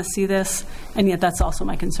I want to see this, and yet that's also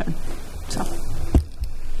my concern. So,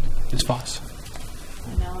 Ms. Voss.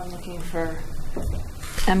 And now I'm looking for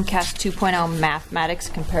MCAS 2.0 mathematics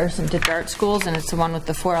comparison to DART schools, and it's the one with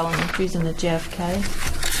the 4 elementaries and the JFK.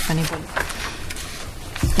 If anybody, I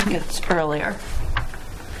think it's earlier.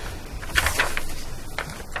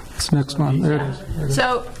 Next one. There it is.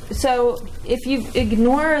 So if you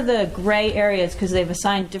ignore the gray areas because they've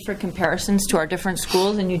assigned different comparisons to our different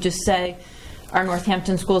schools, and you just say our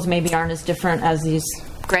Northampton schools maybe aren't as different as these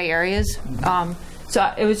gray areas.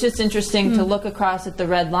 So it was just interesting to look across at the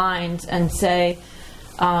red lines and say,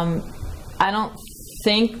 I don't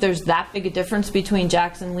think there's that big a difference between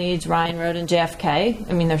Jackson, Leeds, Ryan Road, and JFK.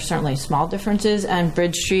 I mean, there's certainly small differences, and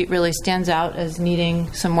Bridge Street really stands out as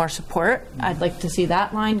needing some more support. I'd like to see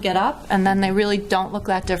that line get up, and then they really don't look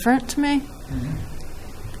that different to me.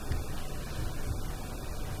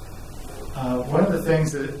 One of the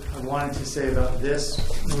things that I wanted to say about this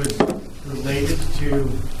was related to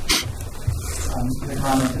the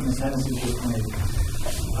comment that Ms. Hennessy just made.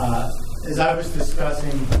 As I was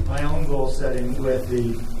discussing my own goal setting with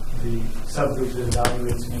the subgroup that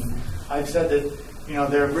evaluates me, I've said that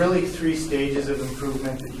there are really 3 stages of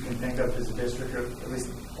improvement that you can think of as a district, or at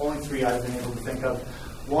least only 3 I've been able to think of.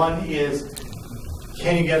 One is,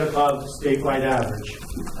 can you get above statewide average,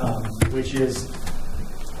 which is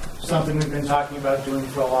something we've been talking about doing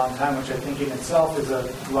for a long time, which I think in itself is a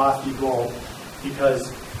lofty goal,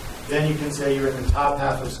 because then you can say you're in the top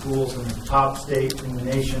half of schools in the top state in the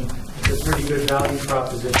nation. It's a pretty good value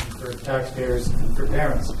proposition for taxpayers and for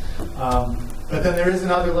parents. But then there is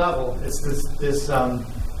another level. It's this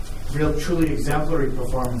real, truly exemplary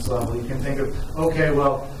performance level. You can think of, okay,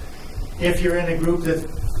 well, if you're in a group that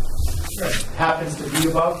happens to be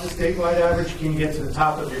above the statewide average, can you get to the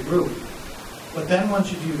top of your group? But then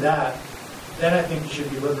once you do that, then I think you should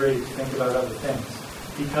be liberated to think about other things.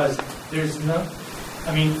 Because there's no,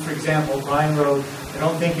 for example, Ryan Road I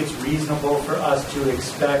don't think it's reasonable for us to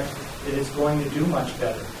expect that it's going to do much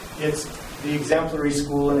better. It's the exemplary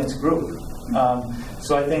school in its group.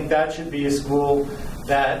 So I think that should be a school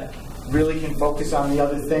that really can focus on the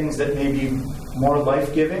other things that may be more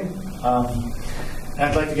life-giving. And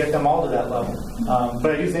I'd like to get them all to that level.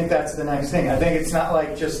 But I do think that's the next thing. I think it's not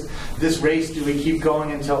like just this race, do we keep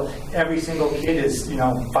going until every single kid is,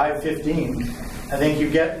 5'15". I think you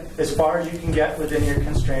get as far as you can get within your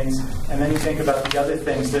constraints, and then you think about the other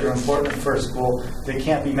things that are important for a school that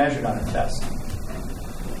can't be measured on a test.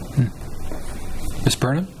 Ms.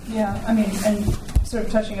 Burnham? Yeah, I mean, and sort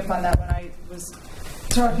of touching upon that, when I was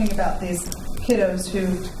talking about these kiddos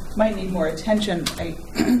who might need more attention, I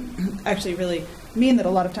actually really mean that a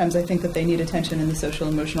lot of times I think that they need attention in the social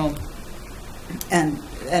emotional and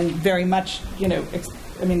very much,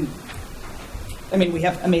 I mean, we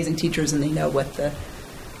have amazing teachers and they know what the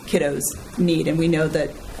kiddos need, and we know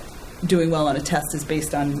that doing well on a test is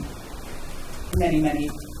based on many, many,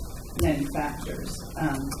 many factors,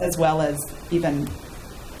 as well as even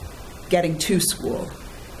getting to school.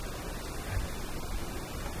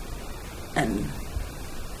 And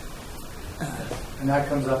that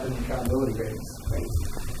comes up in the accountability grades. Right?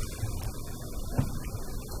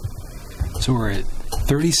 So we're at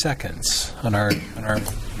 30 seconds on our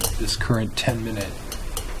this current 10-minute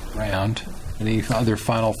round. Any other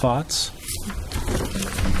final thoughts?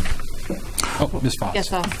 Oh, Ms. Fox.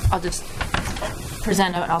 Yes, I'll just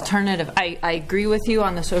present an alternative. I agree with you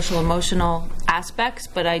on the social emotional aspects,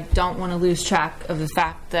 but I don't want to lose track of the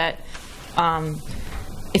fact that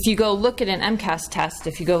if you go look at an MCAS test,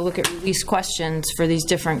 if you go look at release questions for these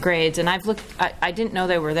different grades, and I've looked, I didn't know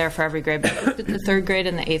they were there for every grade, but I looked at the 3rd grade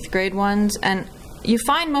and the 8th grade ones, and you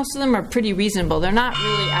find most of them are pretty reasonable. They're not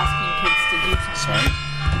really asking kids to do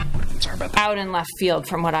something Sorry about that. out in left field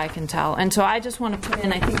from what I can tell. And so I just want to put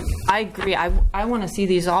in, I think, I agree, I want to see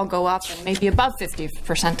these all go up and maybe above 50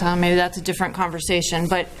 percentile. Maybe that's a different conversation,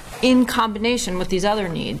 but in combination with these other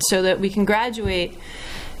needs so that we can graduate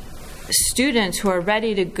students who are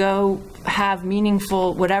ready to go have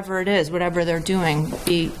meaningful, whatever it is, whatever they're doing,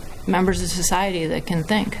 be members of society that can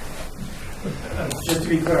think. Just to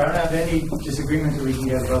be clear, I don't have any disagreement that we can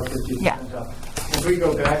get above 50%. Yeah. If we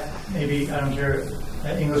go back, maybe, I don't care,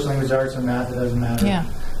 English language arts or math, it doesn't matter. Yeah.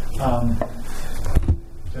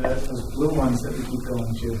 So that's those blue ones that we keep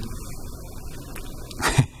going to.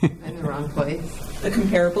 In the wrong place. the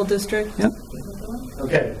comparable district? Yep.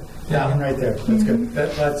 Okay, that one right there. That's good.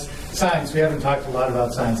 That's science. We haven't talked a lot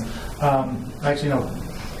about science. Actually, no.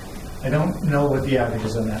 I don't know what the average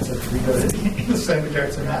is on that, so we go to English language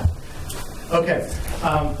arts and math. Okay,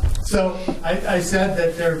 so I said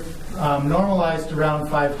that they're normalized around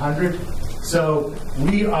 500. So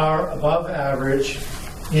we are above average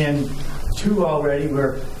in 2 already.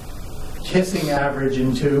 We're kissing average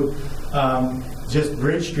in 2. Just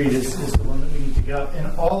Bridge Street is the one that we need to get up. And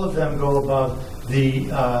all of them go above the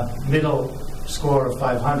middle score of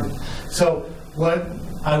 500. So what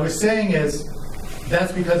I was saying is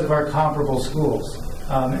that's because of our comparable schools.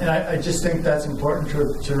 And I just think that's important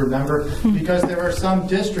to remember, because there are some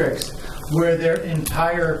districts where their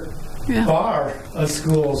entire bar of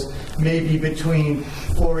schools may be between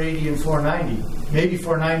 480 and 490. Maybe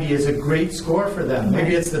 490 is a great score for them.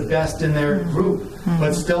 Maybe it's the best in their group,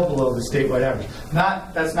 but still below the statewide average.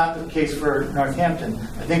 That's not the case for Northampton.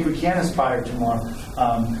 I think we can aspire to more,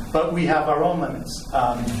 but we have our own limits.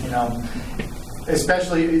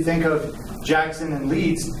 Especially if you think of Jackson and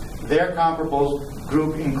Leeds, their comparable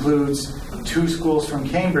group includes 2 schools from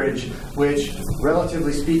Cambridge, which,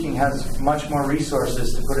 relatively speaking, has much more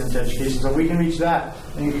resources to put into education. So if we can reach that,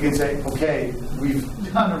 then you can say, okay, we've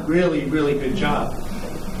done a really, really good job.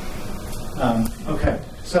 Okay,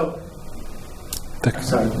 so, I'm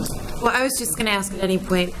sorry. Well, I was just going to ask at any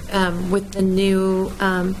point, with the new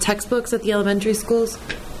textbooks at the elementary schools,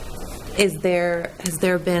 has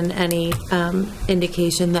there been any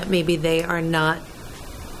indication that maybe they are not,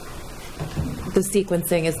 the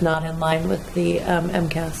sequencing is not in line with the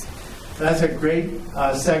MCAS? That's a great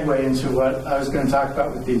segue into what I was going to talk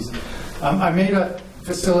about with these. I made a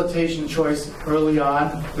facilitation choice early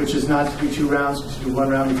on, which is not to do 2 rounds, but to do 1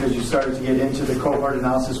 round, because you started to get into the cohort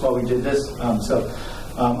analysis while we did this. So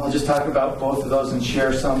I'll just talk about both of those and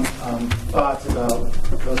share some thoughts about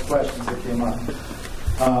those questions that came up.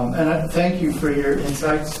 And I thank you for your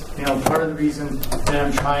insights. Part of the reason that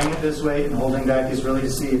I'm trying it this way and holding back is really to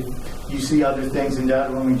see if you see other things in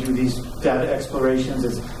data when we do these data explorations,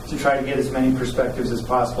 is to try to get as many perspectives as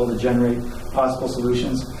possible to generate possible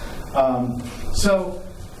solutions. So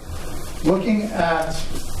looking at,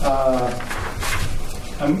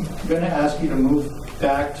 I'm going to ask you to move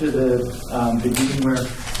back to the beginning where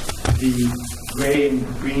the gray and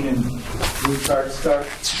green and blue charts start.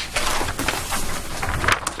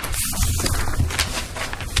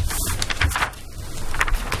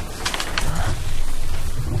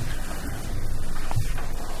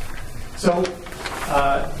 So,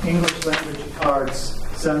 English language arts,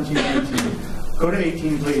 17, 18. Go to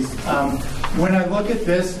 18, please. When I look at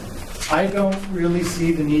this, I don't really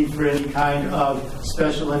see the need for any kind of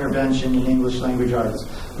special intervention in English language arts.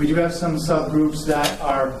 We do have some subgroups that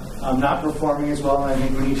are not performing as well, and I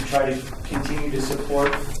think we need to try to continue to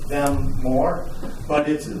support them more, but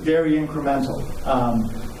it's very incremental.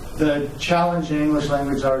 The challenge in English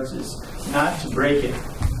language arts is not to break it,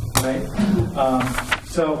 right?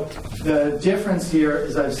 So the difference here,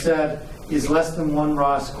 as I've said, is less than 1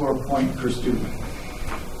 raw score point per student.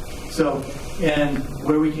 So, and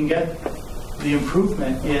where we can get the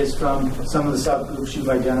improvement is from some of the subgroups you've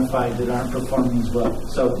identified that aren't performing as well.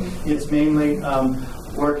 So it's mainly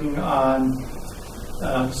working on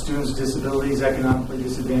students with disabilities, economically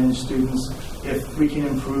disadvantaged students. If we can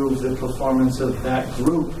improve the performance of that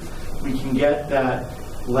group, we can get that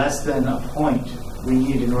less than a point we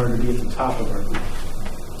need in order to be at the top of our group.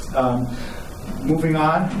 Moving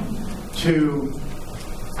on to,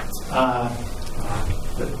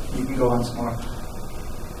 you can go on some more.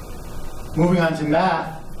 Moving on to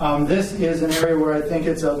math, this is an area where I think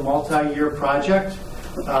it's a multi-year project.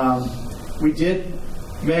 We did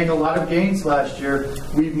make a lot of gains last year.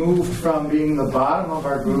 We moved from being the bottom of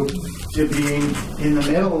our group to being in the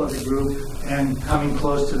middle of the group and coming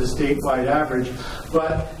close to the statewide average.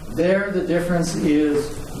 But there, the difference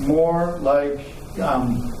is more like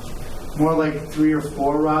 3 or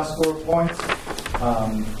 4 raw score points.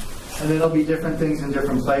 And there'll be different things in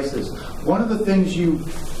different places. One of the things you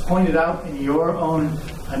pointed out in your own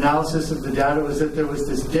analysis of the data was that there was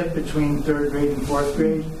this dip between 3rd grade and 4th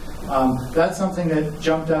grade. That's something that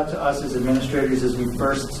jumped out to us as administrators as we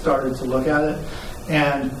first started to look at it.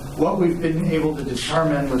 And what we've been able to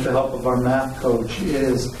determine with the help of our math coach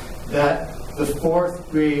is that the 4th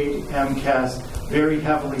grade MCAS very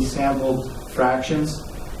heavily sampled fractions,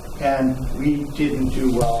 and we didn't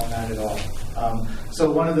do well on that at all. So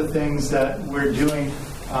one of the things that we're doing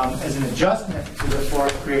as an adjustment to the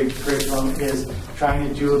 4th grade curriculum is trying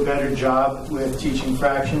to do a better job with teaching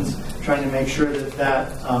fractions, trying to make sure that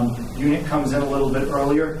that unit comes in a little bit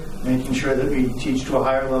earlier, making sure that we teach to a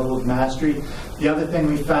higher level of mastery. The other thing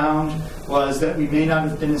we found was that we may not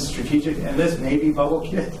have been as strategic, and this may be bubble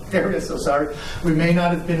kit area, so sorry. We may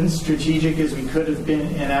not have been as strategic as we could have been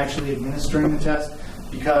in actually administering the test,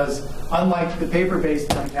 because unlike the paper-based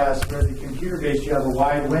MCAS, where the computer-based, you have a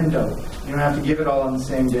wide window. You don't have to give it all on the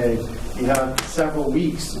same day. You have several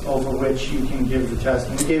weeks over which you can give the test.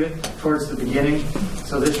 And we gave it towards the beginning.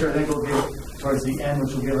 So this year, I think we'll give it towards the end,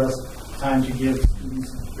 which will give us time to give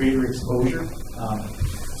students greater exposure.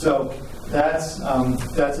 So that's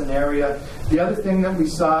an area. The other thing that we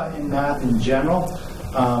saw in math in general,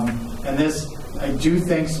 and this I do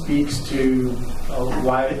think speaks to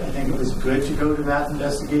why I think it was good to go to Math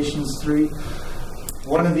Investigations 3.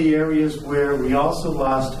 One of the areas where we also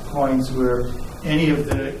lost points were any of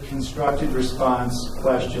the constructed response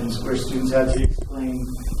questions where students had to explain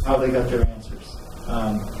how they got their answers.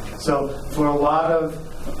 So for a lot of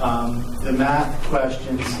the math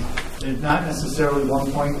questions, they're not necessarily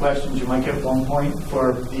 1-point questions. You might get 1 point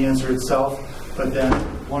for the answer itself, but then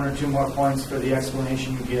 1 or 2 more points for the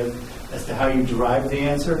explanation you give as to how you derive the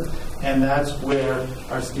answer. And that's where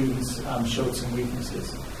our students showed some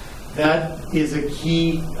weaknesses. That is a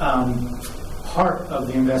key part of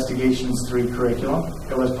the Investigations 3 curriculum.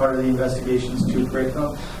 It was part of the Investigations 2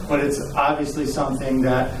 curriculum, but it's obviously something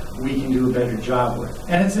that we can do a better job with.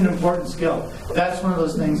 And it's an important skill. That's one of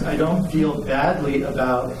those things I don't feel badly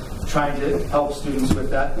about trying to help students with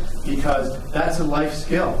that, because that's a life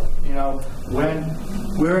skill. You know, when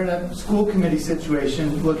we're in a school committee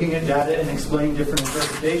situation, looking at data and explaining different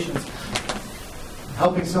interpretations,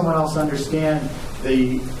 helping someone else understand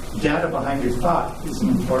the data behind your thought is an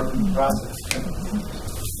important process.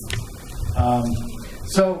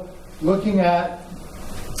 So looking at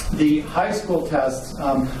the high school tests,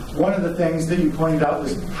 one of the things that you pointed out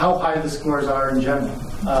was how high the scores are in general.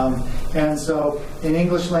 And so in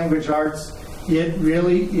English language arts, it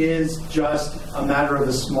really is just a matter of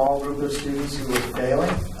a small group of students who are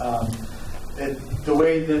failing. The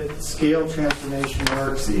way that scale transformation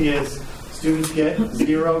works is students get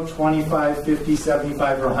 0, 25, 50,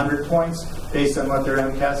 75, or 100 points based on what their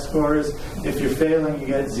MCAS score is. If you're failing, you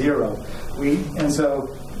get 0. And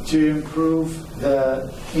so to improve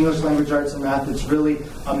the English language arts and math, it's really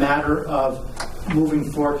a matter of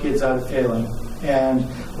moving 4 kids out of failing And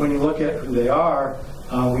when you look at who they are,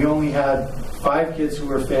 we only had 5 kids who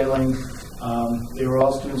were failing. They were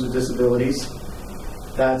all students with disabilities.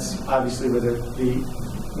 That's obviously where the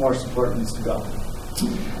more support needs to go.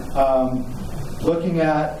 Looking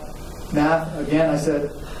at math, again,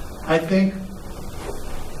 I think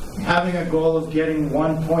having a goal of getting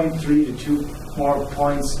 1.3 to 2 more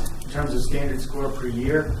points in terms of standard score per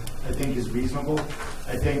year, I think is reasonable.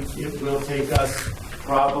 I think it will take us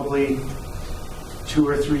probably 2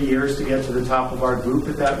 or 3 years to get to the top of our group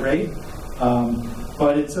at that rate.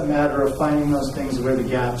 But it's a matter of finding those things where the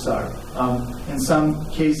gaps are. In some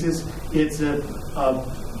cases, it's a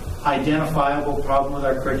identifiable problem with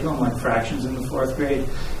our curriculum, like fractions in the 4th grade.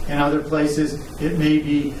 In other places, it may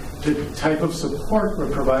be the type of support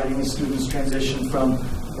we're providing as students transition from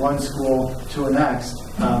one school to the next,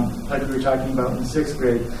 like we were talking about in the 6th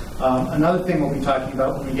grade. Another thing we'll be talking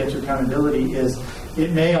about when we get to accountability is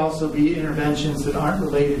it may also be interventions that aren't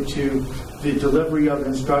related to the delivery of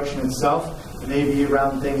instruction itself. It may be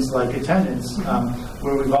around things like attendance,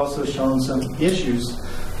 where we've also shown some issues.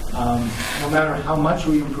 No matter how much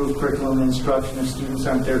we improve curriculum and instruction, if students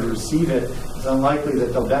aren't there to receive it, it's unlikely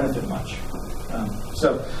that they'll benefit much.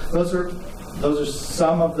 So those are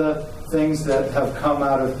some of the things that have come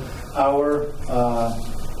out of our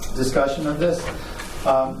discussion of this.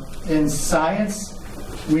 In science,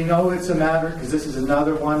 we know it's a matter, because this is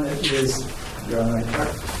another one that is, you're on the right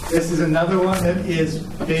track. This is another one that is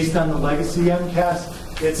based on the legacy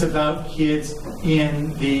MCAS. It's about kids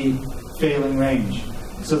in the failing range.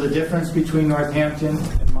 So the difference between Northampton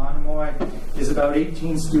and Monomoy is about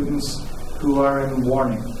 18 students who are in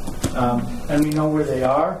warning. And we know where they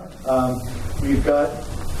are. We've got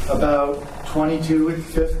about 22 at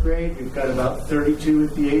 5th grade. We've got about 32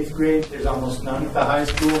 at the 8th grade. There's almost none at the high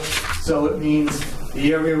school. So it means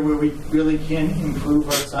the area where we really can improve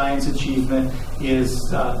our science achievement is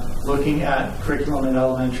looking at curriculum in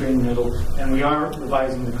elementary and middle. And we are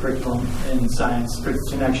revising the curriculum in science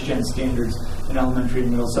to next-gen standards in elementary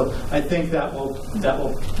and middle. So I think that will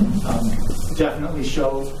definitely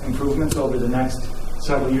show improvements over the next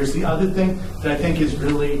several years. The other thing that I think is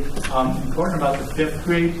really important about the 5th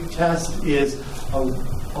grade test is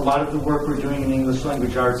a lot of the work we're doing in English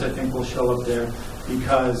language arts, I think, will show up there,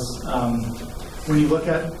 because when you look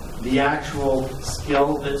at the actual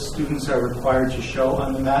skill that students are required to show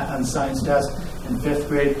on the math and science test in 5th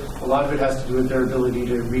grade, a lot of it has to do with their ability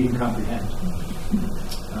to read and comprehend.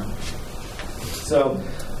 So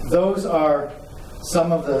those are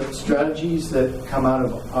some of the strategies that come out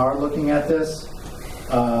of our looking at this.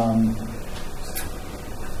 And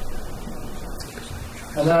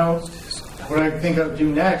then what I think I'll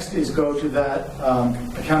do next is go to that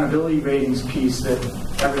accountability ratings piece that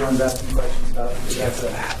everyone's asking questions about, because that's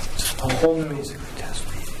a whole new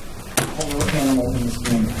animal in this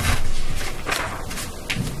game.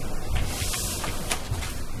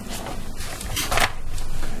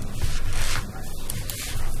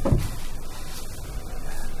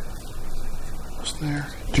 There.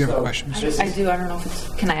 Do you have questions? I do. I don't know if it's...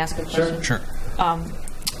 Can I ask a question? Sure.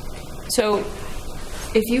 So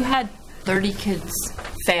if you had 30 kids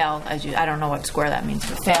fail, I don't know what square that means,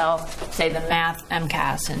 but fail, say, the math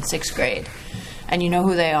MCAS in 6th grade, and you know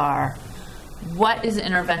who they are, what is the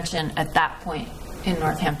intervention at that point in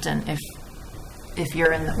Northampton if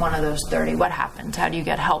you're in one of those 30? What happens? How do you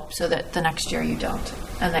get help so that the next year you don't,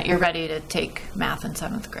 and that you're ready to take math in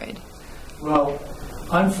 7th grade? Well,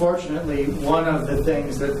 unfortunately, one of the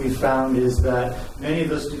things that we found is that many of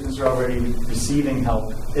those students are already receiving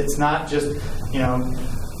help. It's not just,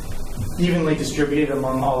 evenly distributed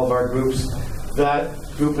among all of our groups. That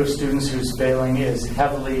group of students who's failing is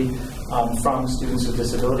heavily from students with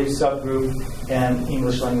disabilities subgroup and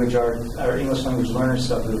English language learners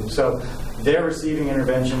subgroup. So they're receiving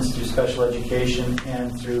interventions through special education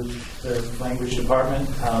and through the language department.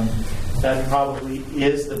 That probably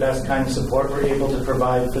is the best kind of support we're able to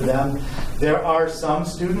provide for them. There are some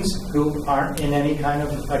students who aren't in any kind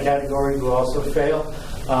of a category who also fail.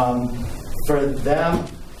 For them,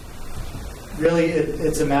 really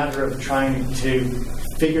it's a matter of trying to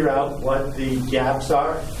figure out what the gaps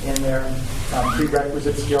are in their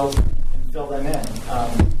prerequisite skills and fill them in.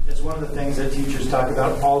 It's one of the things that teachers talk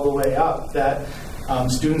about all the way up, that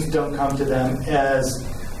students don't come to them as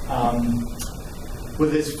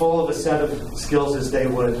with as full of a set of skills as they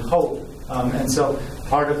would hope. And so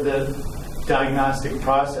part of the diagnostic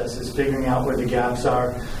process is figuring out where the gaps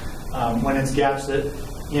are. When it's gaps that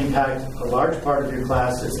impact a large part of your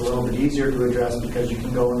class, it's a little bit easier to address because you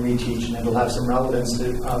can go and reteach and it'll have some relevance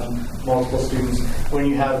to multiple students. When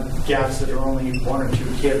you have gaps that are only 1 or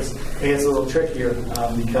 2 kids, it gets a little trickier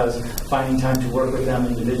because finding time to work with them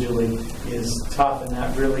individually is tough, and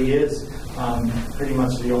that really is pretty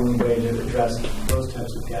much the only way to address those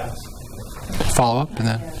types of gaps. Follow up and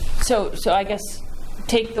then. So I guess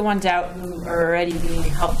take the ones out who are already being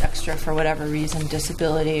helped extra for whatever reason,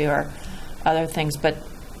 disability or other things, but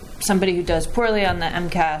somebody who does poorly on the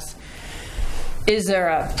MCAS, is there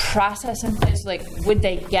a process in place? Like, would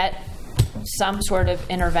they get some sort of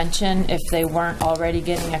intervention if they weren't already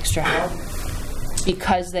getting extra help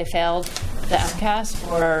because they failed the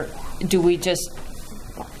MCAS? Or do we just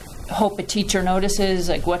hope a teacher notices?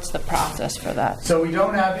 Like, what's the process for that? So we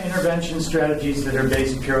don't have intervention strategies that are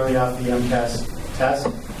based purely off the MCAS test.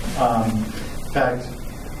 In fact,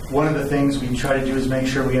 one of the things we try to do is make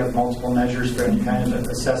sure we have multiple measures for any kind of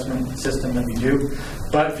assessment system that we do.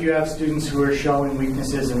 But if you have students who are showing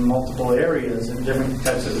weaknesses in multiple areas and different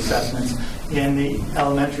types of assessments, in the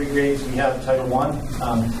elementary grades we have Title I,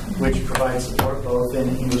 which provides support both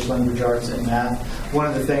in English language arts and math. One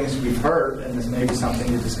of the things we've heard, and this may be something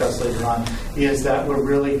to discuss later on, is that we're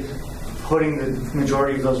really putting the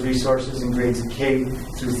majority of those resources in grades K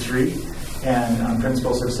through 3. And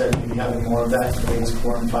principals have said maybe having more of that in grades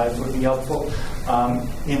 4 and 5 would be helpful.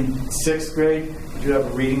 In 6th grade, we do have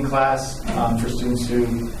a reading class for students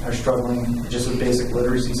who are struggling just with basic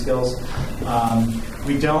literacy skills.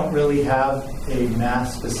 We don't really have a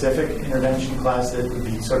math-specific intervention class that would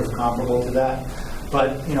be sort of comparable to that.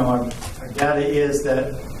 But, you know, our data is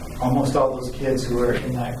that almost all those kids who are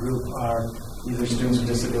in that group are either students with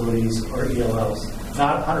disabilities or ELLs.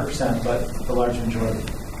 Not 100%, but the large majority.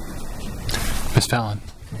 Ms. Fallon.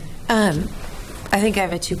 I think I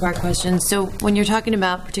have a 2-part question. So when you're talking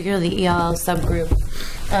about particularly the ELL subgroup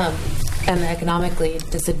and the economically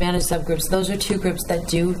disadvantaged subgroups, those are 2 groups that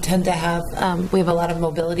do tend to have, we have a lot of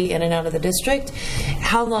mobility in and out of the district.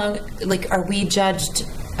 How long, like, are we judged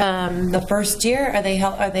the first year? Are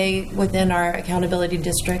they within our accountability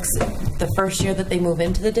districts the first year that they move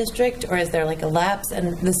into the district, or is there like a lapse?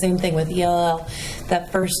 And the same thing with ELL,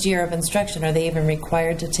 that first year of instruction, are they even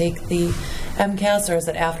required to take the MCAS, or is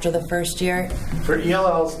it after the first year? For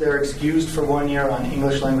ELLs, they're excused for 1 year on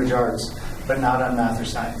English language arts, but not on math or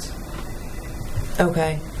science.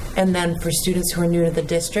 Okay. And then for students who are new to the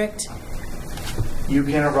district? You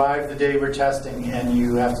can arrive the day we're testing and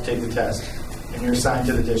you have to take the test, and you're assigned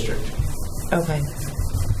to the district. Okay.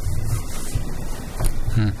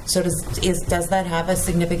 So does that have a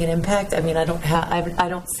significant impact? I mean, I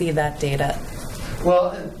don't see that data.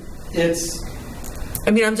 Well, it's.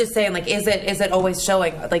 I mean, I'm just saying, like, is it always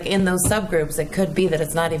showing, like, in those subgroups? It could be that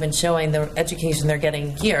it's not even showing the education they're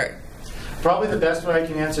getting here. Probably the best way I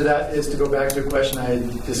can answer that is to go back to a question I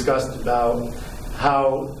had discussed about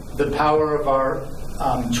how the power of our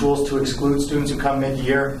tools to exclude students who come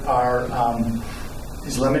mid-year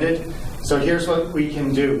is limited. So here's what we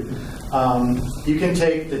can do. You can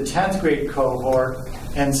take the 10th grade cohort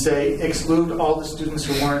and say exclude all the students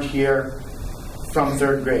who weren't here from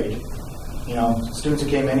 3rd grade. You know, students who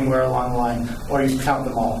came anywhere along the line, or you count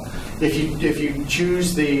them all. If you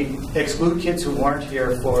choose the exclude kids who weren't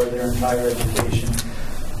here for their entire education,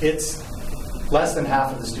 it's less than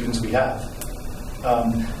half of the students we have.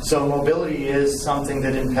 So mobility is something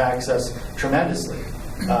that impacts us tremendously.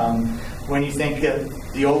 When you think that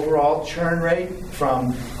the overall churn rate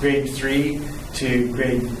from grade 3 to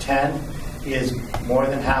grade 10 is more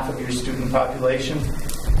than half of your student population,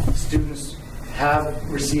 students have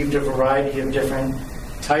received a variety of different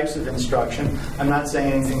types of instruction. I'm not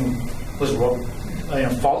saying anything was wrong,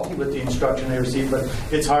 faulty with the instruction they received, but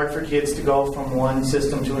it's hard for kids to go from one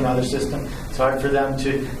system to another system. It's hard for them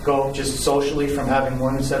to go just socially from having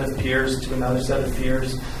one set of peers to another set of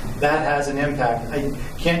peers. That has an impact. I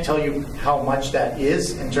can't tell you how much that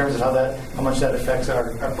is in terms of how much that affects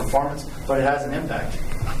our performance, but it has an impact.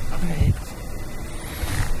 Right.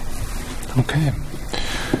 Okay.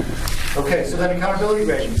 Okay, so then accountability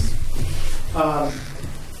ratings.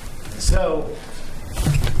 So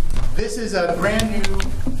this is a brand new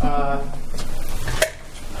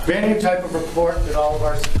type of report that all of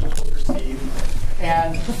our schools receive,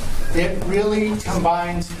 and it really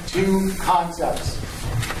combines 2 concepts.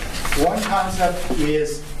 One concept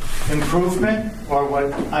is improvement, or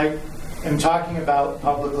what I am talking about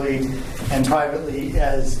publicly and privately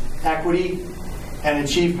as equity and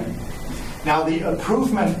achievement. Now, the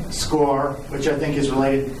improvement score, which I think is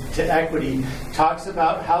related to equity, talks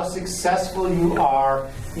about how successful you are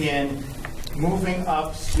in moving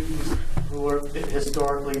up students who have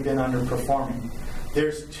historically been underperforming.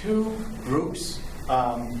 there's two groups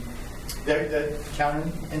that count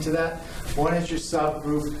into that. One is your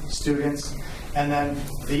subgroup students, and then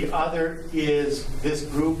the other is this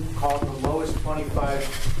group called the lowest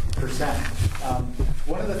 25%.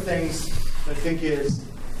 One of the things I think is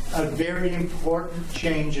a very important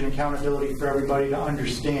change in accountability for everybody to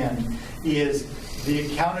understand is the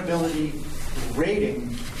accountability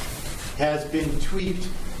rating has been tweaked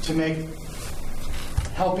to make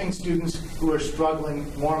helping students who are struggling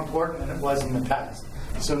more important than it was in the past.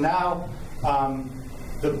 So now,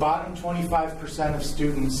 the bottom 25% of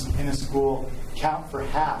students in a school count for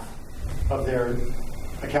half of their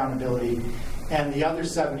accountability, and the other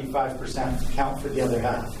 75% count for the other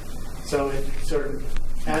half. So it sort of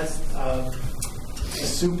has a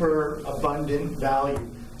super abundant value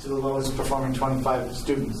to the lowest performing 25%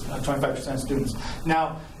 of students.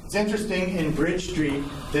 Now, it's interesting, in Bridge Street,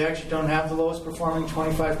 they actually don't have the lowest performing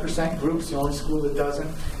 25% groups, the only school that doesn't.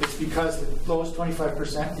 It's because the lowest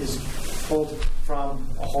 25% is pulled from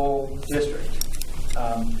a whole district.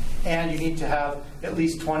 And you need to have at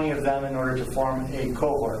least 20 of them in order to form a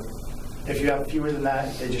cohort. If you have fewer than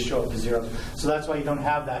that, they just show up to 0. So that's why you don't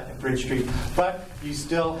have that at Bridge Street. But you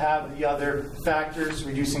still have the other factors,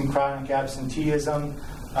 reducing chronic absenteeism.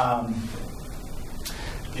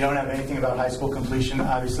 You don't have anything about high school completion,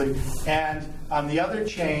 obviously. And the other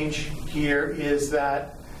change here is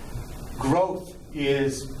that growth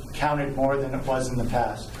is counted more than it was in the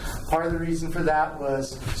past. Part of the reason for that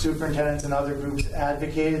was superintendents and other groups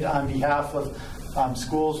advocated on behalf of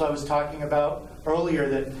schools I was talking about earlier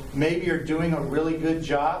that maybe are doing a really good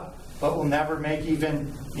job, but will never make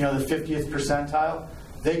even the 50th percentile.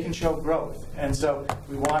 They can show growth. And so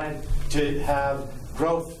we wanted to have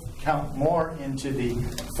growth count more into the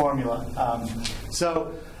formula.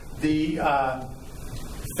 So the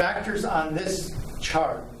factors on this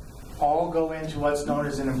chart all go into what's known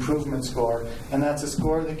as an improvement score, and that's a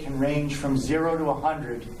score that can range from 0 to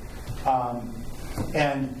 100.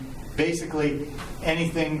 And basically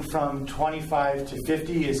anything from 25 to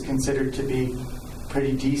 50 is considered to be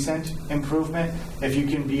pretty decent improvement. If you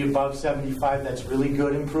can be above 75, that's really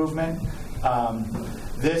good improvement.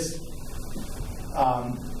 This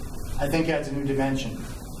I think adds a new dimension.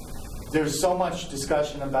 There's so much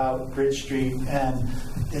discussion about Bridge Street and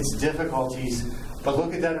its difficulties, but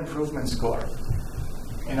look at that improvement score.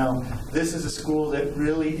 This is a school that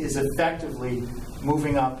really is effectively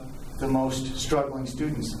moving up the most struggling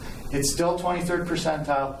students. It's still 23rd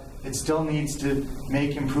percentile. It still needs to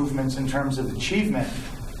make improvements in terms of achievement,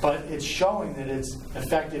 but it's showing that it's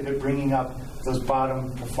effective at bringing up those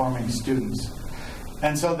bottom performing students.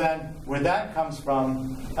 And so then where that comes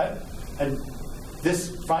from,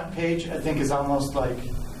 this front page I think is almost like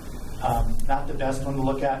not the best one to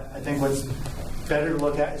look at. I think what's better to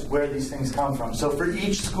look at is where these things come from. So for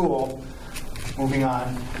each school, moving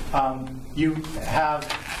on, you have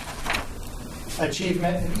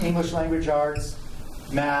achievement in English language arts,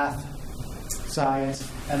 math, science,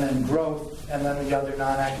 and then growth, and then the other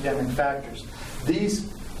non-academic factors. These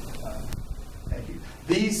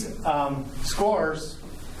scores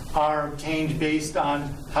are obtained based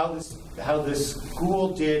on how the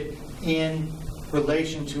school did in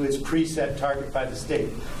relation to its preset target by the state.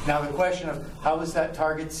 Now the question of how was that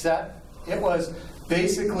target set? It was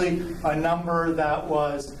basically a number that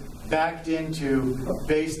was backed into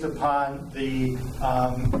based upon the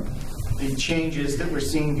changes that we're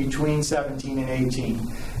seeing between 17 and 18.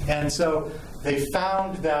 And so they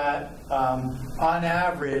found that on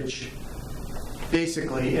average,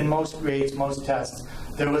 basically in most grades, most tests,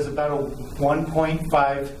 there was about a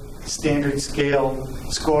 1.5 standard scale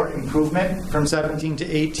score improvement from 17 to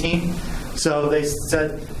 18. So they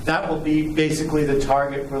said that will be basically the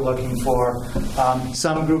target we're looking for.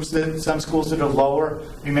 Some schools that are lower,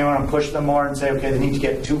 we may want to push them more and say, okay, they need to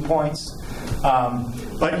get 2 points.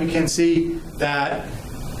 But you can see that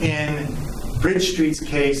in Bridge Street's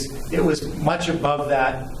case, it was much above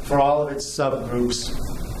that for all of its subgroups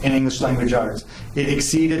in English language arts. It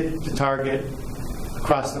exceeded the target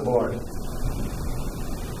across the board.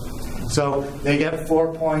 So they get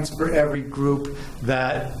 4 points for every group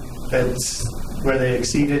that's where they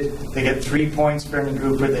exceeded. They get 3 points for any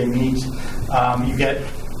group where they meet. You get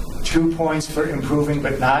 2 points for improving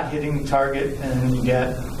but not hitting the target, and then you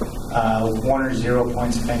get 1 or 0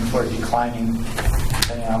 points, I think, for declining,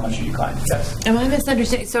 depending on how much you decline the test. Am I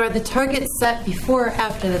misunderstanding? So are the targets set before or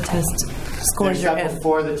after the test scores They're are set in?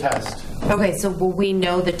 before the test. Okay, so will we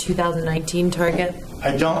know the 2019 target?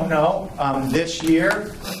 I don't know. This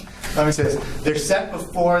year, let me say this, they're set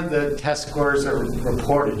before the test scores are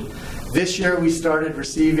reported. This year, we started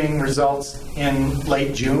receiving results in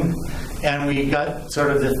late June, and we got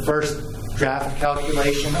sort of the first draft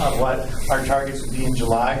calculation of what our targets would be in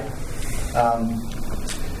July.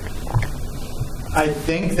 I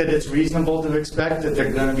think that it's reasonable to expect that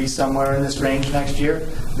they're going to be somewhere in this range next year.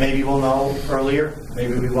 Maybe we'll know earlier,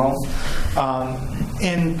 maybe we won't.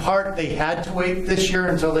 In part, they had to wait this year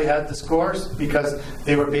until they had the scores because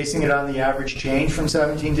they were basing it on the average change from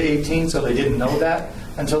 17 to 18, so they didn't know that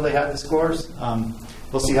until they had the scores.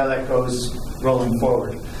 We'll see how that goes rolling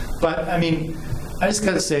forward. But, I mean, I just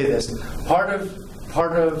got to say this. Part of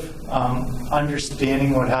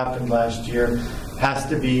understanding what happened last year has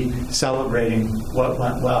to be celebrating what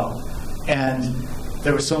went well. And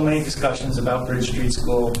there were so many discussions about Bridge Street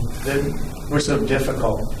School that were so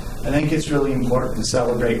difficult. I think it's really important to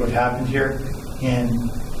celebrate what happened here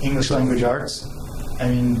in English language arts. I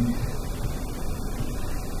mean,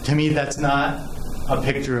 to me, that's not a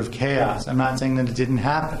picture of chaos. I'm not saying that it didn't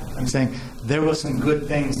happen. I'm saying there were some good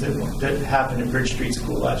things that happened at Bridge Street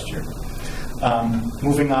School last year.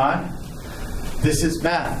 Moving on. This is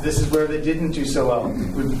math. This is where they didn't do so well.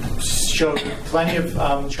 We showed plenty of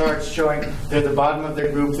charts showing they're the bottom of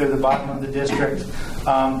their group, they're the bottom of the district.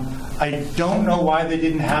 I don't know why they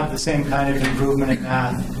didn't have the same kind of improvement in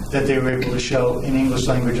math that they were able to show in English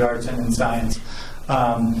language arts and in science.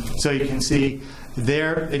 So you can see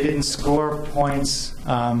there they didn't score points.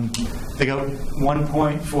 They got 1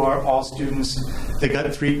 point for all students. They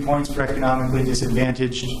got 3 points for economically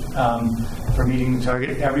disadvantaged for meeting the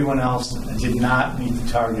target. Everyone else did not meet the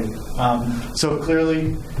target. So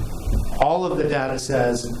clearly, all of the data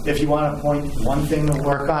says if you want to point one thing to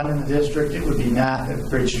work on in the district, it would be math at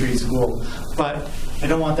Bridge Street School. But I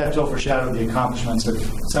don't want that to overshadow the accomplishments of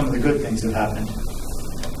some of the good things that happened.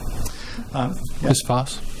 Ms.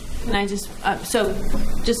 Voss? Can I just, so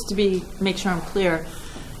just to make sure I'm clear,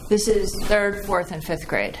 this is 3rd, 4th, and 5th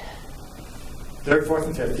grade. 3rd, 4th,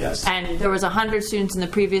 and 5th, yes. And there was 100 students in the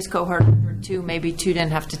previous cohort, or 2, maybe 2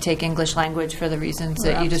 didn't have to take English language for the reasons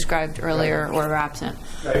that you described earlier, or were absent.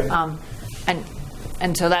 Right.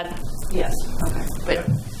 And so that, yes, okay. But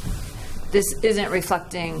this isn't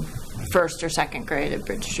reflecting 1st or 2nd grade at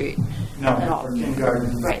Bridge Street at all. No,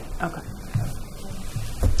 kindergarten. Right, okay.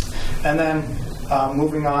 And then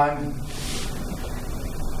moving on.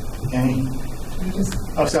 Annie?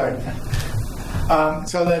 Oh, sorry.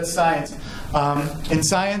 So that's science. In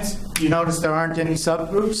science, you notice there aren't any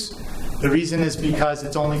subgroups. The reason is because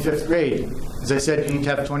it's only 5th grade. As I said, you need to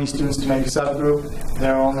have 20 students to make a subgroup.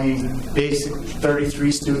 There are only basically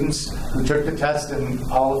 33 students who took the test in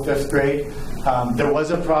all of 5th grade. There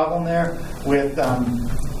was a problem there with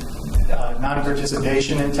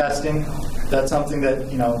non-participation in testing. That's something that,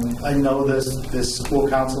 I know this school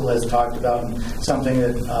council has talked about, and something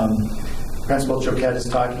that Principal Choquette is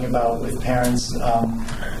talking about with parents.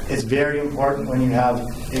 It's very important when you have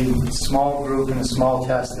a small group and a small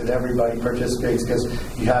test that everybody participates, because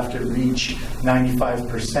you have to reach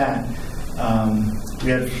 95%. We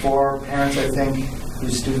had 4 parents, I think,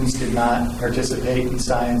 whose students did not participate in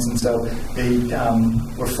science, and so they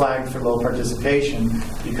were flagged for low participation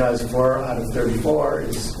because 4 out of 34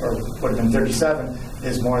 is, or would have been 37,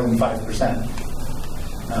 is more than 5%.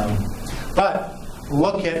 But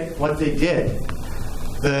look at what they did.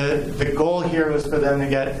 The goal here was for them to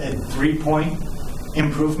get a 3-point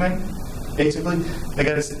improvement, basically. They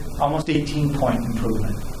got almost 18-point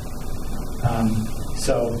improvement.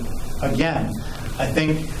 So, again, I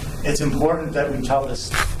think it's important that we tell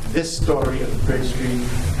this story of Bridge Street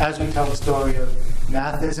as we tell the story of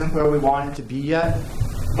math isn't where we want it to be yet,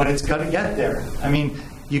 but it's got to get there. I mean,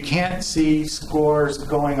 you can't see scores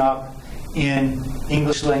going up in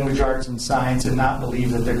English language arts and science and not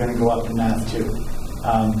believe that they're going to go up in math too.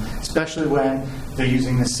 Especially when they're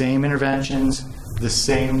using the same interventions, the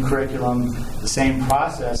same curriculum, the same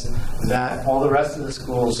process that all the rest of the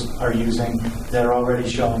schools are using that are already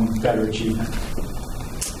showing better achievement.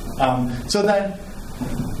 So then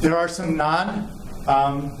there are some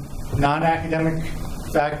non-academic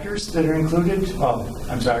factors that are included. Well,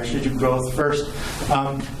 I'm sorry, I should do growth first.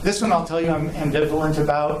 This one I'll tell you I'm ambivalent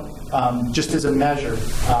about, just as a measure,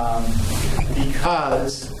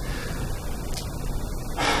 because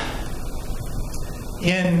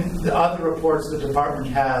in the other reports the department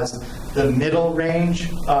has, the middle range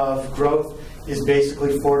of growth is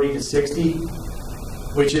basically 40 to 60,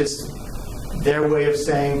 which is their way of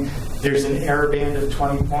saying there's an error band of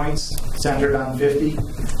 20 points centered on 50.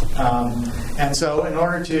 And so in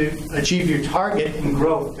order to achieve your target in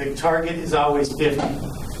growth, the target is always 50.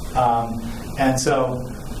 And so,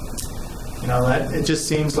 it just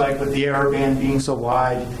seems like with the error band being so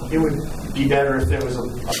wide, it would be better if there was a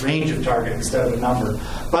range of target instead of a number.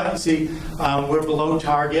 But you see, we're below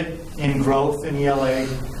target in growth in ELA,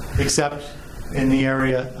 except in the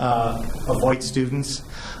area of white students.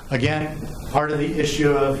 Again, part of the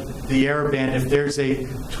issue of the error band, if there's a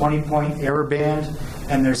 20-point error band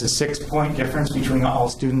and there's a 6-point difference between all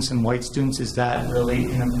students and white students, is that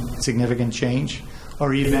really a significant change?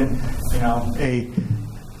 Or even, a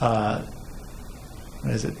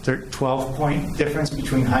 12-point difference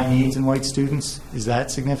between high needs and white students? Is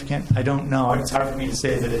that significant? I don't know. It's hard for me to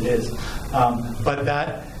say that it is. But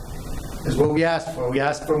that is what we asked for. We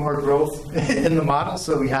asked for more growth in the model,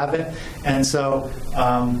 so we have it. And so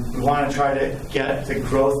we want to try to get the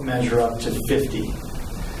growth measure up to 50.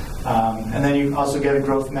 And then you also get a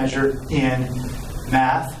growth measure in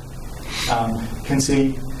math. Can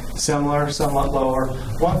see similar, somewhat lower.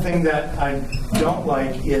 One thing that I don't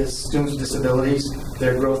like is students with disabilities,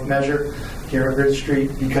 their growth measure here at Bridge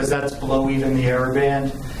Street, because that's below even the error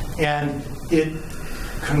band. And it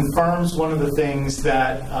confirms one of the things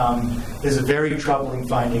that is a very troubling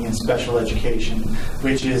finding in special education,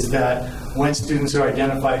 which is that when students are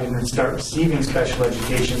identified and start receiving special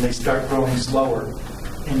education, they start growing slower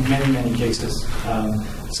in many, many cases.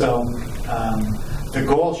 The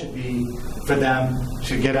goal should be for them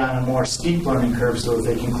to get on a more steep learning curve so that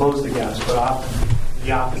they can close the gaps, but often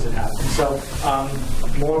the opposite happens. So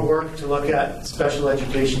more work to look at special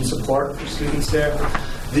education support for students there.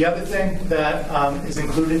 The other thing that is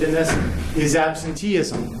included in this is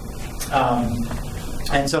absenteeism.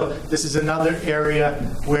 And so this is another area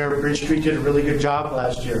where Bridge Street did a really good job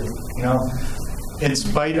last year. In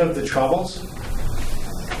spite of the troubles,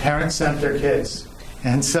 parents sent their kids.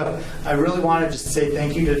 And so I really want to just say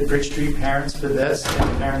thank you to Bridge Street parents for this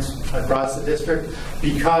and parents across the district,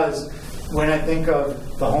 because when I think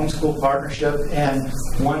of the homeschool partnership and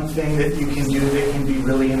one thing that you can do that can be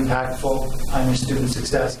really impactful on your student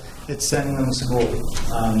success, it's sending them to school.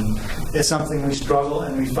 It's something we struggle,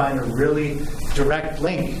 and we find a really direct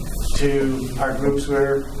link to our groups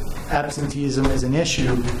where absenteeism is an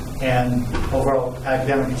issue and overall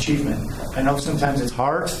academic achievement. I know sometimes it's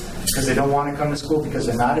hard because they don't want to come to school because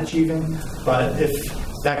they're not achieving, but if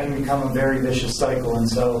that can become a very vicious cycle. And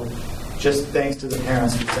so just thanks to the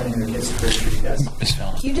parents for sending their kids to Bridge Street. Yes.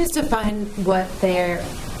 Can you just define what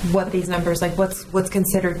these numbers, like what's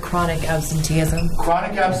considered chronic absenteeism?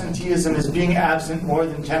 Chronic absenteeism is being absent more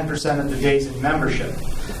than 10% of the days in membership.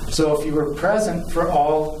 So if you were present for the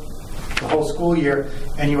whole school year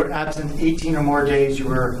and you were absent 18 or more days, you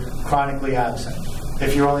were chronically absent.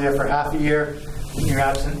 If you're only there for half a year and you're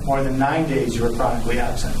absent more than 9 days, you were chronically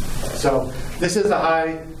absent. So this is a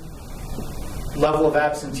high level of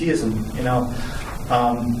absenteeism. In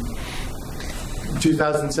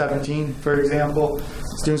 2017, for example,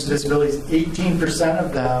 students with disabilities, 18%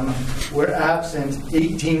 of them were absent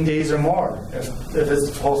 18 days or more if it's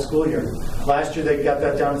the whole school year. Last year they got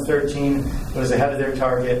that down to 13. It was ahead of their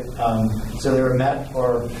target, so they were met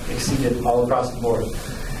or exceeded all across the board.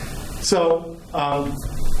 So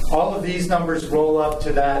all of these numbers roll up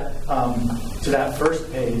to that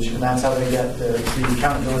first page, and that's how they get the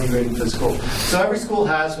accountability rating for the school. So every school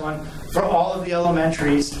has one. For all of the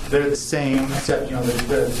elementaries, they're the same, except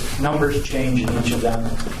the numbers change in each of them.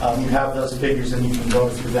 You have those figures, and you can go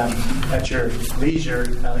through them at your leisure.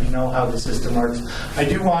 You know how the system works. I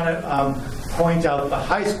do want to point out the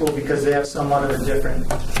high school because they have somewhat of a different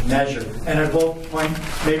measure. And I will point,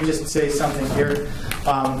 maybe just say something here.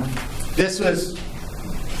 This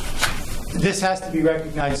has to be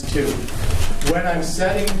recognized too. When I'm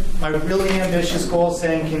setting my really ambitious goal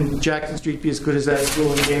saying, can Jackson Street be as good as that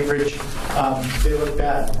school in Cambridge, they look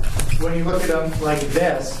bad. When you look at them like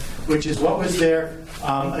this, which is what was their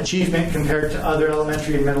achievement compared to other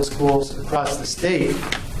elementary and middle schools across the state,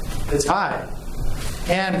 it's high.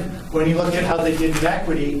 And when you look at how they did in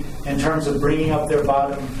equity in terms of bringing up their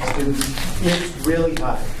bottom students, it's really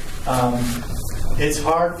high. It's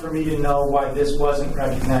hard for me to know why this wasn't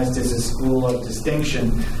recognized as a school of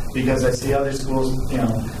distinction, because I see other schools,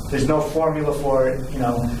 there's no formula for it,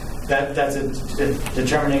 that's a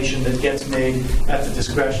determination that gets made at the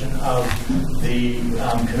discretion of the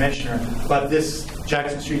commissioner. But this,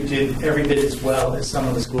 Jackson Street did every bit as well as some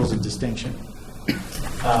of the schools of distinction.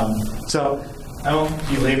 So I won't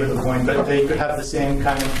belabor the point, but they could have the same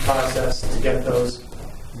kind of process to get those.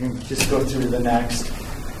 You can just go through the next.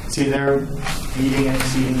 See, they're meeting and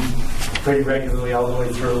exceeding pretty regularly all the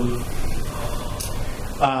way through.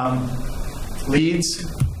 Leads,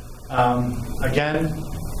 again,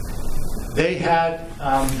 they had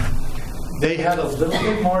a little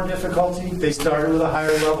bit more difficulty. They started with a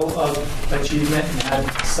higher level of achievement and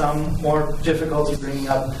had some more difficulty bringing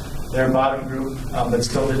up their bottom group, but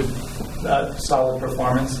still did solid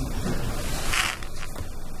performance.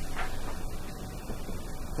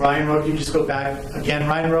 Ryan Road, you just go back. Again,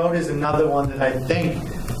 Ryan Road is another one that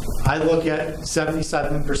I look at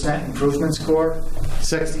 77% improvement score,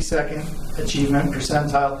 62nd achievement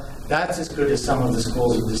percentile. That's as good as some of the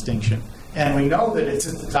schools of distinction. And we know that it's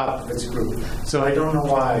at the top of its group. So I don't know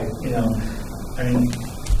why,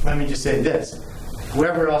 let me just say this.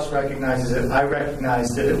 Whoever else recognizes it, I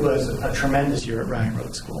recognize that it was a tremendous year at Ryan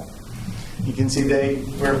Road School. You can see they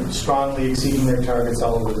were strongly exceeding their targets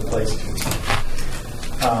all over the place.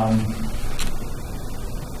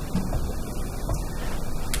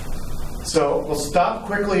 So we'll stop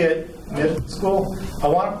quickly at middle school. I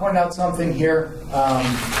want to point out something here.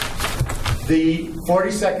 The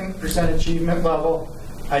 42nd% achievement level,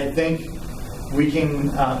 I think we can,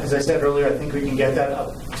 as I said earlier, I think we can get that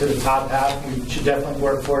up to the top half. We should definitely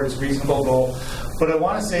work for it. It's a reasonable goal. But I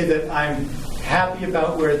want to say that I'm happy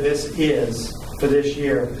about where this is for this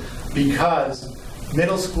year because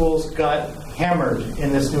middle schools got hammered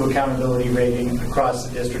in this new accountability rating across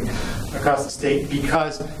the district, across the state,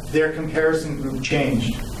 because their comparison group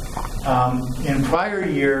changed. In prior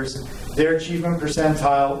years, their achievement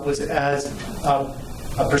percentile was as a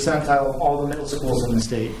percentile of all the middle schools in the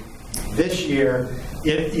state. This year,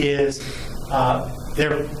 it is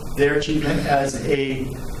their achievement as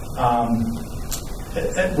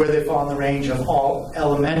where they fall in the range of all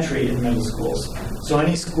elementary and middle schools. So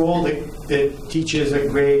any school that teaches a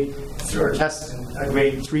grade or tests a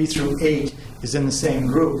grade 3 through 8 is in the same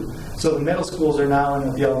group. So the middle schools are now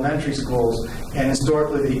in the elementary schools, and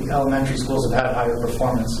historically the elementary schools have had higher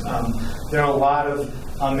performance. There are a lot of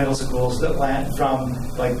middle schools that went from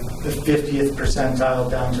like the 50th percentile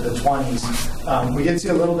down to the 20s. We did see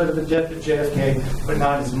a little bit of a dip at JFK, but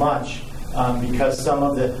not as much because some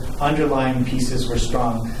of the underlying pieces were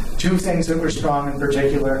strong. Two things that were strong in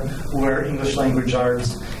particular were English language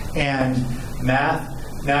arts and math.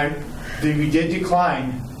 Now, we did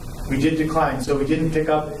decline, so we didn't pick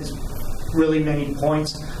up really many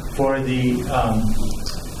points for the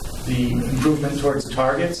improvement towards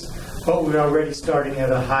targets, but we're already starting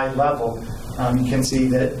at a high level. You can see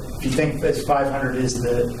that if you think that 500 is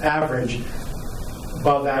the average,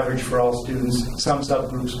 above average for all students, some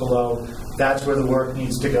subgroups below, that's where the work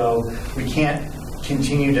needs to go. We can't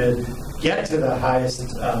continue to get to the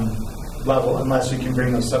highest level unless we can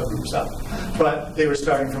bring those subgroups up. But they were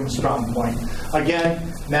starting from a strong point.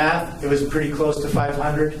 Again, math, it was pretty close to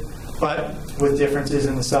 500, but with differences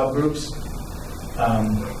in the subgroups.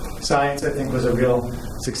 Science, I think, was a real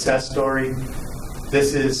success story.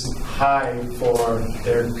 This is high for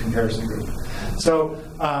their comparison group. So,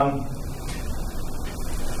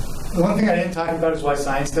 the one thing I didn't talk about is why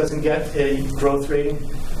science doesn't get a growth rating.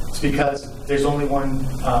 It's because there's only one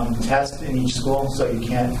test in each school, so you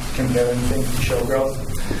can't compare anything to show growth.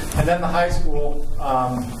 And then the high school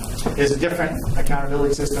is a different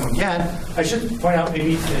accountability system again. I should point out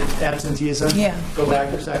maybe absenteeism. Yeah. Go back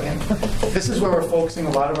for a second. This is where we're focusing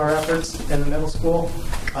a lot of our efforts in the middle school.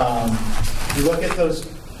 You look at those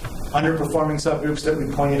underperforming subgroups that we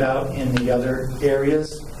pointed out in the other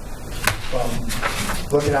areas.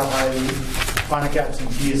 Look at how high chronic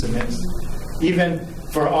absenteeism is. Even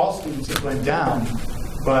for all students, it went down,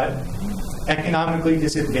 but economically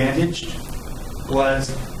disadvantaged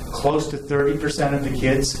was close to 30% of the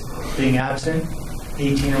kids being absent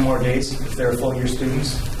 18 or more days if they're full-year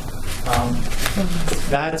students.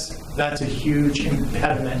 That's a huge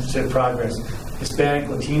impediment to progress. Hispanic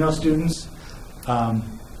Latino students,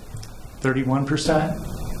 31%.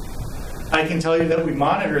 I can tell you that we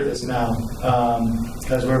monitor this now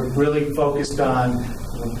because we're really focused on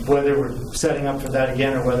whether we're setting up for that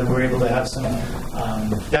again or whether we're able to have some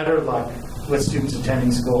better luck with students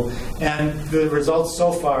attending school. And the results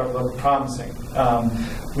so far look promising.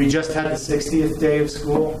 We just had the 60th day of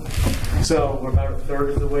school, so we're about a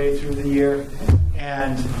third of the way through the year.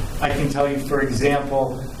 And I can tell you, for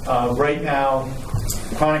example, right now,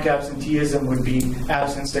 chronic absenteeism would be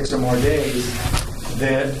absent 6 or more days.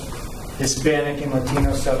 The Hispanic and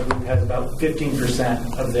Latino subgroup has about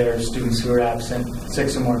 15% of their students who are absent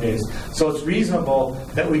 6 or more days. So it's reasonable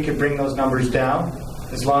that we could bring those numbers down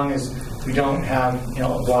as long as we don't have,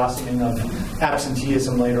 a blossoming of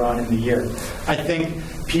absenteeism later on in the year. I think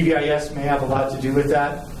PBIS may have a lot to do with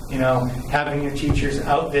that. Having your teachers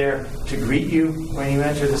out there to greet you when you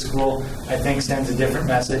enter the school, I think sends a different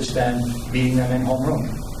message than meeting them in homeroom.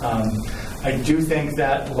 I do think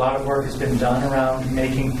that a lot of work has been done around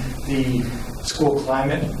making the school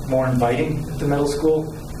climate more inviting at the middle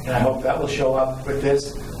school, and I hope that will show up with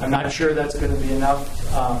this. I'm not sure that's going to be enough.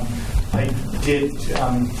 I did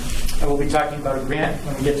I will be talking about a grant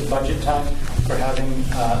when we get to budget time for having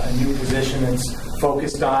a new position that's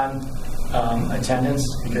focused on attendance,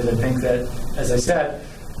 because I think that, as I said,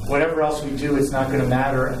 whatever else we do, it's not going to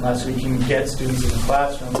matter unless we can get students in the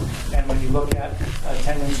classroom. And when you look at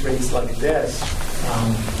attendance rates like this,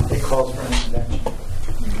 it calls for an intervention.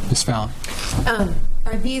 Ms. Fallon.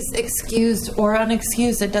 Are these excused or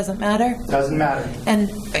unexcused? It doesn't matter? Doesn't matter. And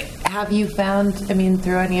have you found, I mean,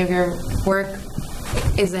 through any of your work,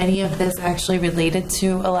 is any of this actually related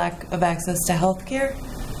to a lack of access to health care?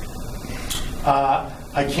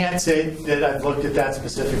 I can't say that I've looked at that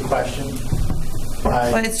specific question.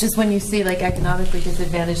 But it's just when you see like economically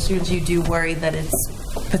disadvantaged students, you do worry that it's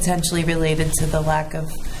potentially related to the lack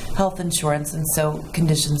of health insurance, and so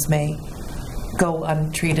conditions may go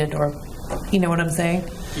untreated, or, you know what I'm saying?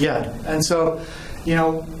 Yeah, and so, you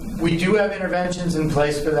know, we do have interventions in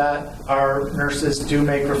place for that. Our nurses do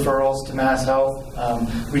make referrals to Mass Health.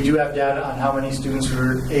 We do have data on how many students who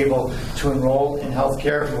are able to enroll in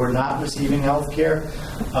healthcare who are not receiving healthcare.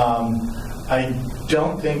 I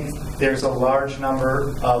don't think there's a large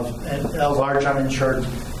uninsured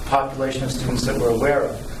population of students that we're aware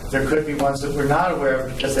of. There could be ones that we're not aware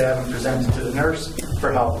of because they haven't presented to the nurse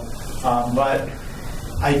for help. But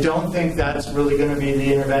I don't think that's really going to be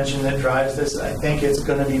the intervention that drives this. I think it's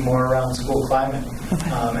going to be more around school climate.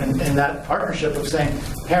 And that partnership of saying,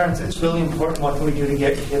 parents, it's really important, what can we do to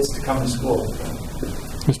get kids to come to school?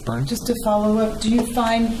 Ms. Burns? Just to follow up, do you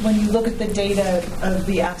find when you look at the data of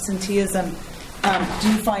the absenteeism, do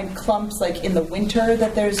you find clumps like in the winter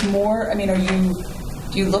that there's more? I mean,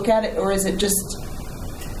 do you look at it, or is it just,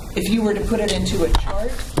 if you were to put it into a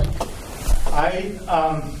chart?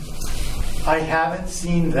 I haven't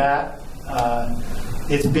seen that.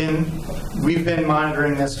 We've been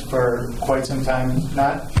monitoring this for quite some time.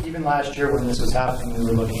 Not even last year when this was happening, we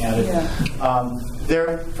were looking at it.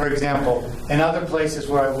 Yeah. For example, in other places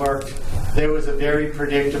where I worked, there was a very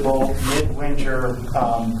predictable midwinter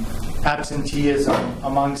absenteeism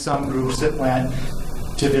among some groups that went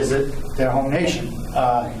to visit their home nation.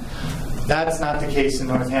 That's not the case in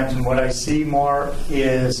Northampton. What I see more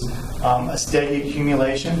is a steady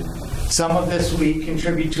accumulation. Some of this we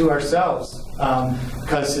contribute to ourselves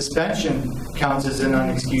because suspension counts as an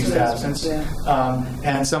unexcused absence.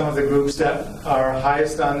 And some of the groups that are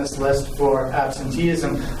highest on this list for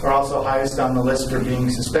absenteeism are also highest on the list for being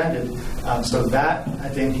suspended. So that, I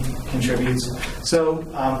think, contributes. So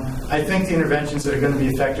I think the interventions that are going to be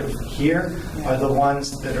effective here are the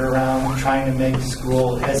ones that are around trying to make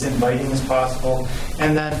school as inviting as possible,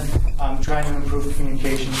 and then trying to improve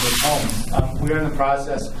communication with home. We're in the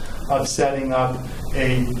process of setting up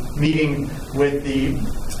a meeting with the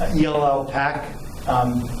ELL PAC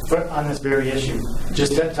on this very issue.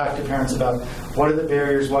 Just to talk to parents about what are the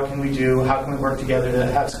barriers, what can we do, how can we work together to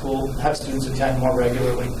have students attend more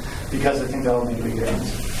regularly, because I think that will make a big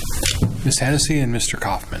difference. Ms. Hennessy and Mr.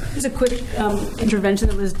 Kaufman. There's a quick intervention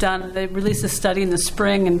that was done. They released a study in the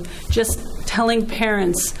spring, and just telling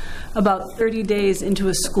parents about 30 days into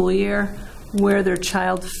a school year where their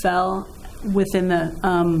child fell within the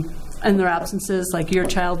in their absences, like your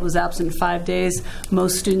child was absent 5 days,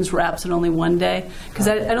 most students were absent only 1 day. Because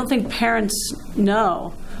I don't think parents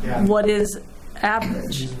know what is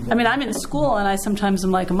average. I mean, I'm in school and I sometimes am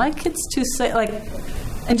like, are my kids too sick? Like,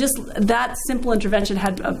 and just that simple intervention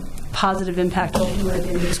had a positive impact at the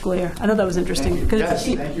end of the school year. I thought that was interesting. Yes,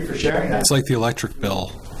 thank you for sharing that. It's like the electric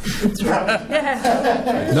bill. That's right.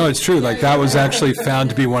 Yeah. No, it's true. Like, that was actually found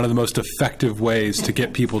to be one of the most effective ways to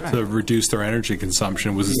get people to reduce their energy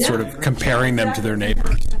consumption, was sort of comparing them to their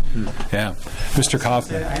neighbors. Yeah. Mr.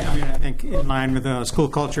 Kaufman. I think in line with the school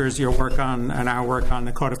cultures, your work on and our work on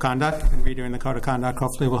the code of conduct, and redoing the code of conduct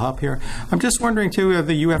hopefully will help here. I'm just wondering, too,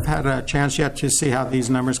 whether you have had a chance yet to see how these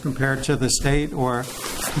numbers compare to the state, or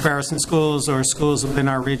comparison schools or schools within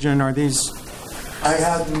our region. Are these? I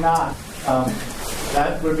have not.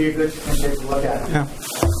 That would be a good thing to take a look at. Yeah.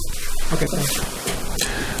 Okay, thanks.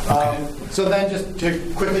 So then just to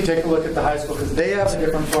quickly take a look at the high school, because they have a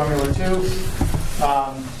different formula too.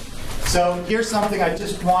 So here's something I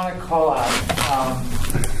just want to call out.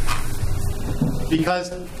 Because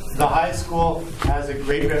the high school has a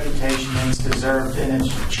great reputation and it's deserved, and it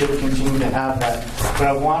should continue to have that. But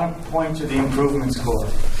I want to point to the improvement score.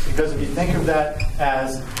 Because if you think of that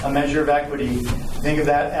as a measure of equity, think of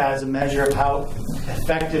that as a measure of how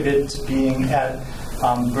effective it's being at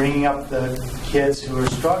bringing up the kids who are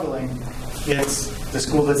struggling, it's the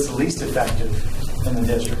school that's the least effective in the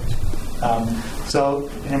district. So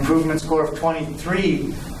an improvement score of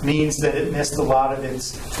 23 means that it missed a lot of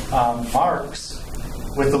its marks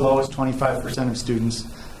with the lowest 25% of students.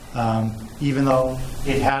 even though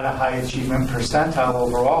it had a high achievement percentile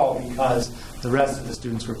overall because the rest of the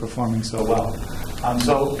students were performing so well.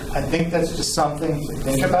 So I think that's just something to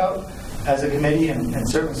think about as a committee, and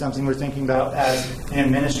certainly something we're thinking about as an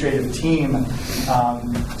administrative team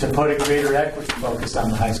to put a greater equity focus on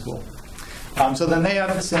the high school. So then they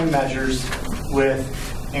have the same measures with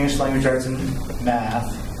English language arts and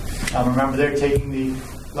math. Remember, they're taking the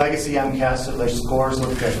legacy MCAS, so their scores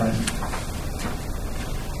look different.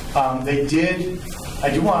 I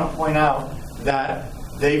do want to point out that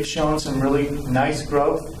they've shown some really nice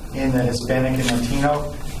growth in the Hispanic and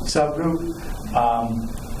Latino subgroup.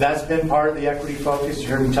 That's been part of the equity focus. You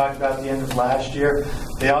heard me talk about at the end of last year.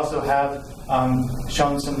 They also have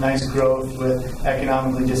shown some nice growth with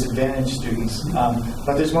economically disadvantaged students.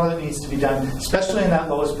 But there's more that needs to be done, especially in that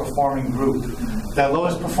lowest performing group. That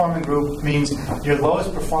lowest performing group means you're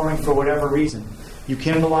lowest performing for whatever reason. You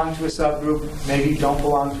can belong to a subgroup, maybe you don't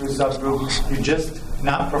belong to a subgroup, you're just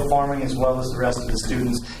not performing as well as the rest of the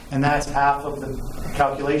students, and that's half of the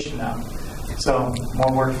calculation now. So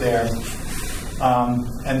more work there.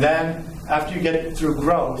 And then after you get through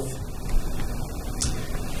growth,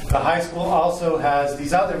 the high school also has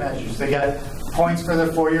these other measures. They get points for their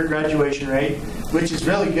 4-year graduation rate, which is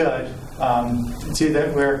really good. You can see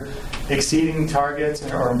that we're exceeding targets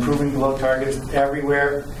or improving below targets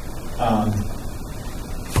everywhere.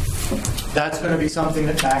 That's going to be something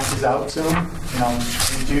that maxes out soon.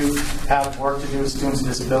 We do have work to do with students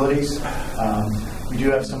with disabilities. We do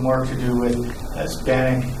have some work to do with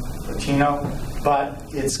Hispanic, Latino, but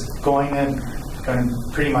it's going to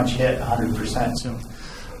pretty much hit 100% soon.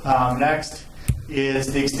 Next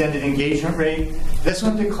is the extended engagement rate. This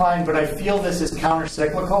one declined, but I feel this is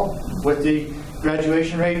counter-cyclical with the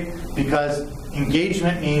graduation rate because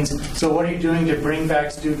engagement means, so what are you doing to bring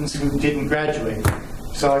back students who didn't graduate?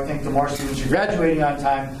 So I think the more students you're graduating on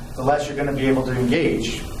time, the less you're going to be able to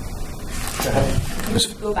engage. Go ahead.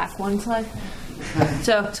 Go back one slide.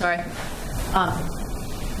 So, sorry.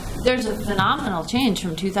 There's a phenomenal change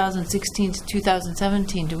from 2016 to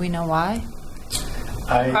 2017. Do we know why?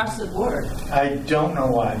 Across the board. I don't know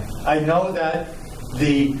why. I know that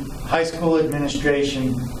the high school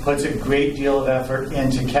administration puts a great deal of effort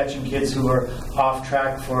into catching kids who are off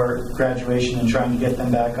track for graduation and trying to get them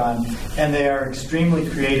back on. And they are extremely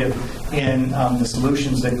creative in the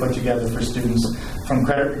solutions they put together for students, from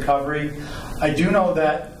credit recovery. I do know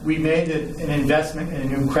that we made an investment in a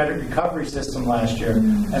new credit recovery system last year,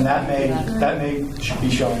 and that may be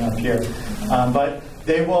showing up here. But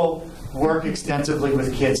they will work extensively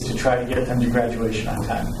with kids to try to get them to graduation on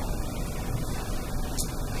time.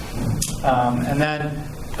 And then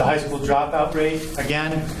the high school dropout rate,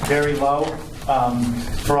 again, very low.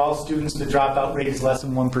 For all students, the dropout rate is less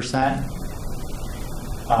than 1%.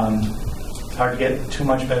 It's hard to get too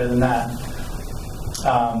much better than that.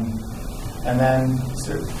 And then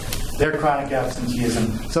their chronic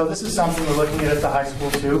absenteeism. So this is something we're looking at the high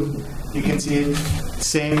school too. You can see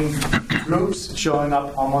same groups showing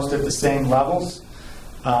up almost at the same levels.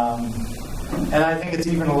 And I think it's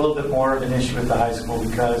even a little bit more of an issue at the high school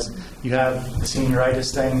because you have the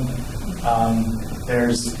senioritis thing.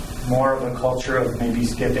 There's more of a culture of maybe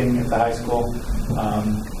skipping at the high school.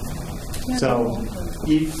 So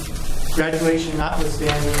graduation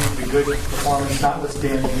notwithstanding, the good performance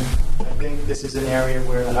notwithstanding, I think this is an area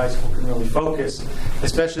where the high school can really focus,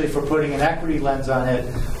 especially if we're putting an equity lens on it.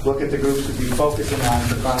 Look at the groups we'd be focusing on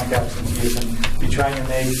for chronic absenteeism, be trying to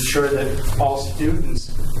make sure that all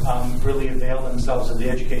students really avail themselves of the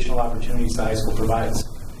educational opportunities the high school provides.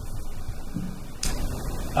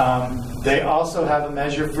 They also have a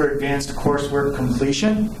measure for advanced coursework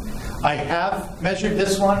completion. I have measured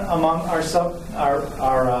this one among our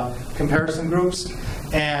comparison groups,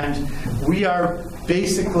 and we are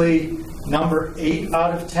basically number 8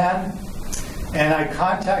 out of 10. And I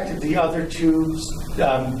contacted the other two, 8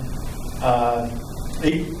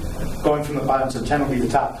 going from the bottom, so 10 will be the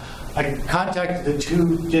top. I contacted the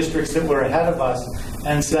 2 districts that were ahead of us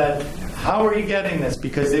and said, how are you getting this?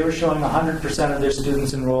 Because they were showing 100% of their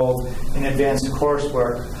students enrolled in advanced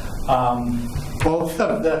coursework. Both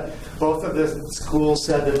of the schools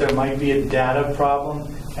said that there might be a data problem,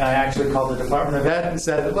 and I actually called the Department of Ed and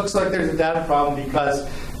said, it looks like there's a data problem because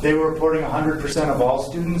they were reporting 100% of all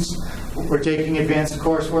students were taking advanced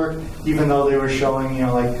coursework, even though they were showing,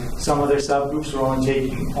 like some of their subgroups were only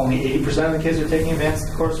 80% of the kids are taking advanced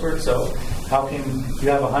coursework. So how can you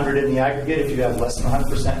have 100 in the aggregate if you have less than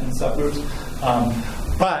 100% in the subgroups?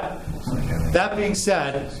 But that being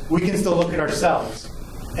said, we can still look at ourselves.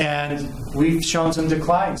 And we've shown some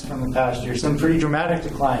declines from the past year, some pretty dramatic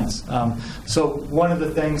declines. So one of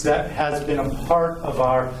the things that has been a part of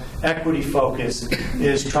our equity focus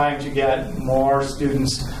is trying to get more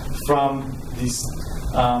students from these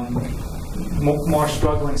more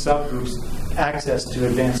struggling subgroups access to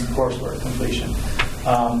advanced coursework completion.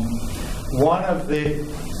 One of the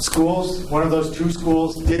schools, one of those 2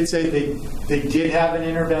 schools, did say they did have an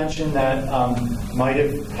intervention that might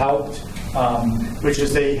have helped, which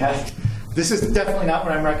is they had, this is definitely not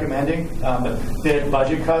what I'm recommending, but they had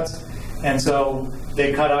budget cuts, and so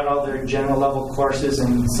they cut out all their general level courses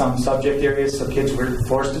in some subject areas, so kids were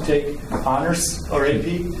forced to take honors or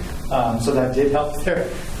AP, so that did help their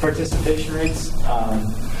participation rates.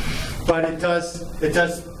 But it does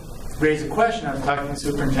raise a question. I was talking to the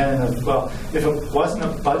superintendent of, well, if it wasn't a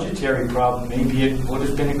budgetary problem, maybe it would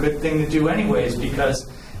have been a good thing to do anyways, because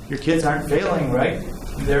your kids aren't failing, right?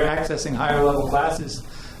 They're accessing higher level classes.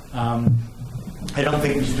 I don't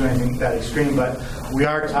think we should do anything that extreme, but we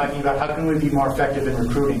are talking about how can we be more effective in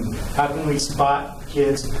recruiting? How can we spot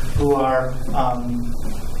kids who are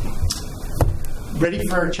ready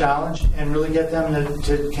for a challenge and really get them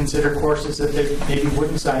to consider courses that they maybe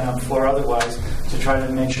wouldn't sign up for otherwise, to try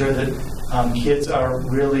to make sure that kids are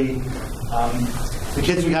really, the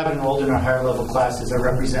kids we have enrolled in our higher level classes are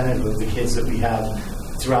representative of the kids that we have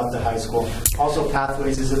throughout the high school. Also,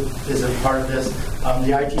 pathways is a part of this.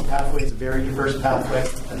 The IT pathway is a very diverse pathway.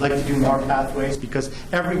 I'd like to do more pathways because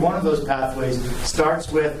every one of those pathways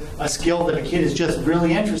starts with a skill that a kid is just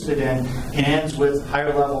really interested in and ends with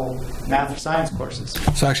higher level math or science courses.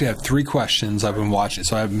 So actually I have 3 questions I've been watching.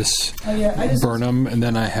 So I have Ms. Burnham, and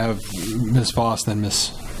then I have Ms. Voss, then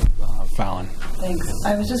Ms. Fallon. Thanks.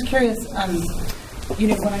 I was just curious,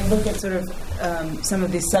 when I look at sort of some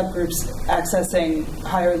of these subgroups accessing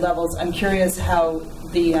higher levels, I'm curious how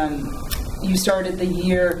you started the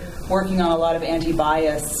year working on a lot of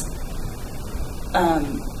anti-bias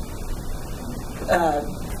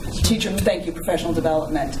professional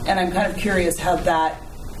development, and I'm kind of curious how that,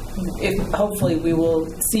 if hopefully we will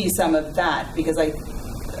see some of that, because I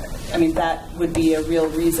mean that would be a real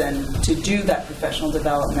reason to do that professional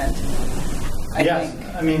development. I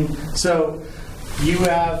think. I mean, so you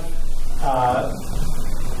have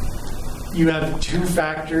 2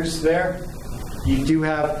 factors there. You do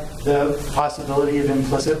have the possibility of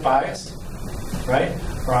implicit bias, right,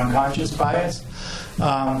 or unconscious bias.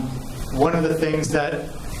 One of the things that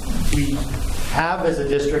we have as a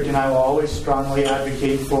district, and I will always strongly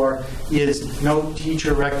advocate for, is no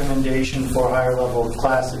teacher recommendation for higher level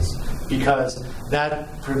classes, because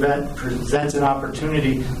that presents an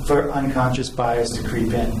opportunity for unconscious bias to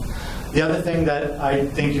creep in. The other thing that I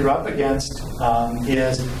think you're up against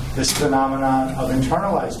is this phenomenon of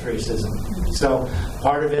internalized racism. So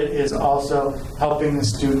part of it is also helping the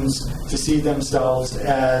students to see themselves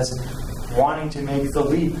as wanting to make the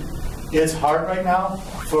leap. It's hard right now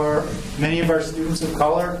for many of our students of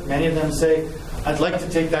color. Many of them say, I'd like to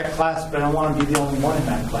take that class, but I don't want to be the only one in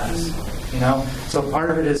that class. So part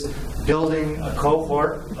of it is building a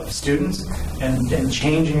cohort of students and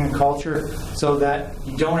changing a culture so that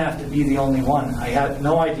you don't have to be the only one. I have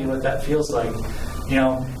no idea what that feels like.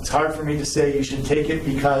 It's hard for me to say you should take it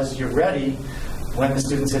because you're ready when the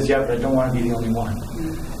student says, yeah, but I don't want to be the only one.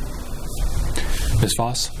 Ms.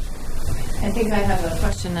 Voss? I think I have a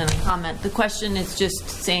question and a comment. The question is just the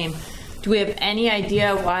same. Do we have any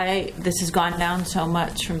idea why this has gone down so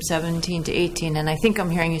much from 17 to 18? And I think I'm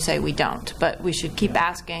hearing you say we don't, but we should keep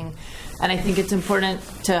asking. And I think it's important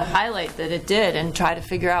to highlight that it did and try to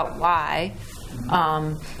figure out why.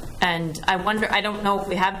 And I wonder, I don't know if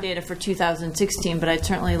we have data for 2016, but I'd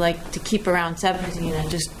certainly like to keep around 17 and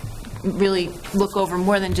just really look over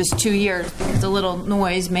more than just 2 years. It's a little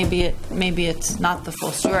noise. Maybe it's not the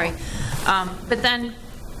full story. But then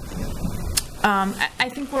I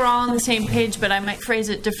think we're all on the same page, but I might phrase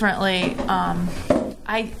it differently.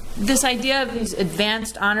 This idea of these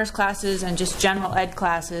advanced honors classes and just general ed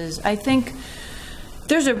classes, I think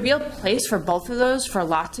there's a real place for both of those for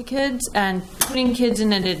lots of kids, and putting kids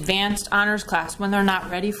in an advanced honors class when they're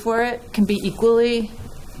not ready for it can be equally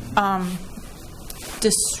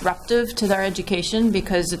disruptive to their education,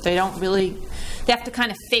 because if they don't really, they have to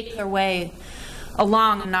kind of fake their way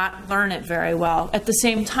along and not learn it very well. At the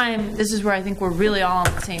same time, this is where I think we're really all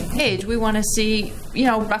on the same page. We want to see,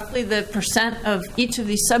 roughly the % of each of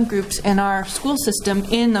these subgroups in our school system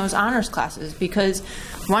in those honors classes, because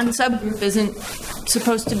one subgroup isn't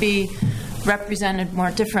supposed to be represented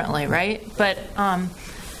more differently, right? But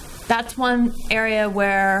that's one area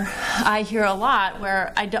where I hear a lot,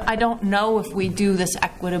 where I don't know if we do this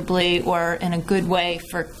equitably or in a good way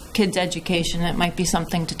for kids' education. It might be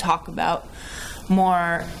something to talk about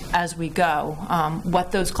more as we go,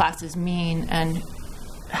 what those classes mean and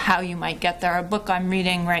how you might get there. A book I'm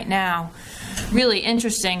reading right now, really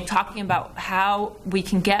interesting, talking about how we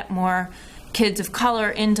can get more kids of color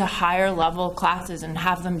into higher level classes and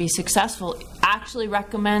have them be successful, actually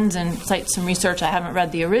recommends and cites some research. I haven't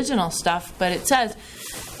read the original stuff, but it says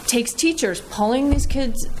takes teachers pulling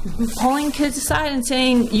kids aside and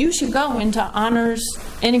saying, you should go into honors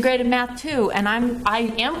integrated math too, and I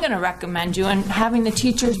am going to recommend you, and having the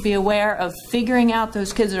teachers be aware of figuring out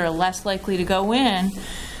those kids that are less likely to go in,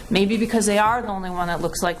 maybe because they are the only one that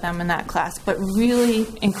looks like them in that class, but really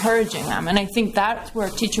encouraging them. And I think that's where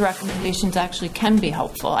teacher recommendations actually can be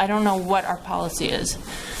helpful. I don't know what our policy is.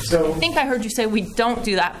 So I think I heard you say we don't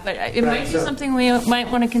do that, but it might be something we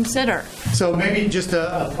might want to consider. So maybe just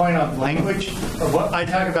a point on language. What I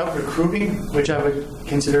talk about recruiting, which I would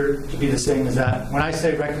consider to be the same as that. When I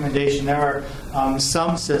say recommendation, there are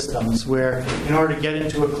some systems where in order to get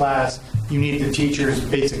into a class, you need the teacher's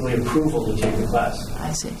basically approval to take the class.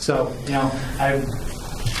 I see. So,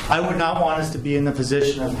 I would not want us to be in the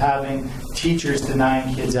position of having teachers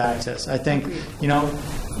denying kids access. I think,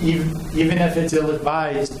 even if it's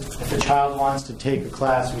ill-advised, if a child wants to take a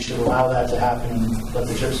class, we should allow that to happen and let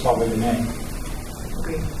the chips fall where they may.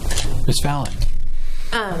 Ms. Fallon.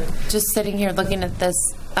 Just sitting here looking at this,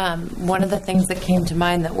 one of the things that came to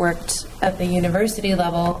mind that worked at the university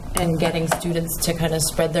level and getting students to kind of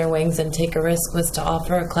spread their wings and take a risk was to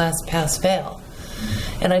offer a class pass-fail.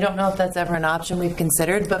 And I don't know if that's ever an option we've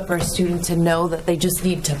considered, but for a student to know that they just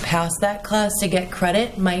need to pass that class to get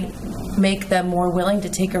credit might make them more willing to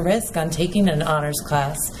take a risk on taking an honors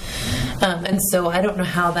class. And so I don't know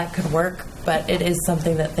how that could work, but it is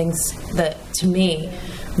something that to me,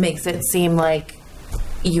 makes it seem like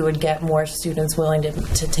you would get more students willing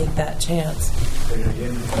to take that chance.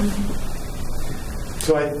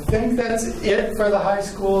 So I think that's it for the high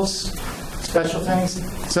schools special things.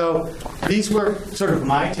 So these were sort of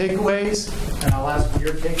my takeaways, and I'll ask for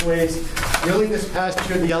your takeaways. Really, this past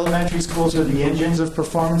year, the elementary schools are the engines of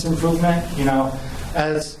performance improvement.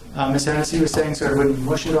 As Ms. Hennessy was saying, sort of when you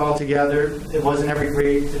mush it all together, it wasn't every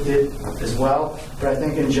grade that did as well, but I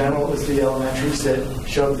think in general it was the elementaries that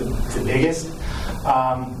showed the biggest.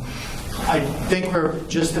 I think we're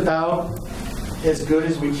just about as good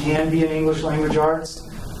as we can be in English language arts.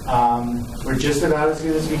 We're just about as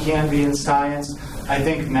good as we can be in science. I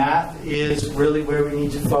think math is really where we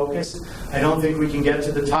need to focus. I don't think we can get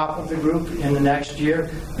to the top of the group in the next year.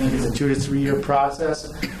 I think it's a 2 to 3 year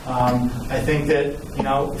process. I think that,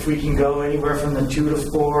 if we can go anywhere from the 2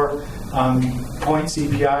 to 4 point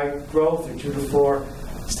CPI growth or 2 to 4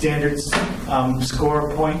 standards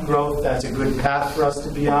score point growth, that's a good path for us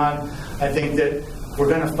to be on. I think that we're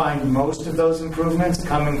going to find most of those improvements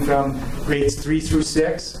coming from grades 3 through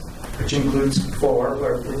 6, which includes 4,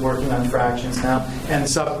 where we're working on fractions now, and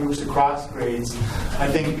subgroups across grades. I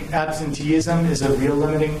think absenteeism is a real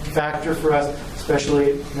limiting factor for us,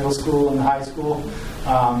 especially at middle school and high school.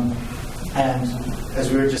 And as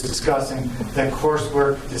we were just discussing, that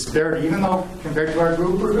coursework disparity, even though compared to our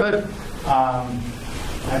group we're good,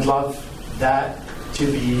 I'd love that to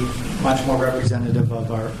be much more representative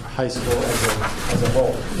of our high school as a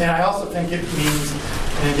whole. And I also think it means,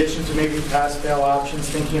 in addition to maybe pass-fail options,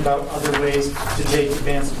 thinking about other ways to take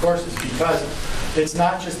advanced courses, because it's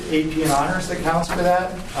not just AP and honors that counts for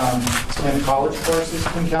that. Some college courses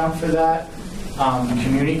can count for that.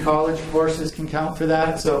 Community college courses can count for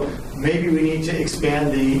that. So maybe we need to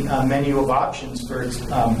expand the menu of options for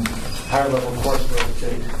higher level coursework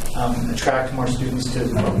to attract more students to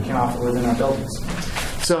what we can offer within our buildings.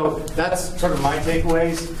 So that's sort of my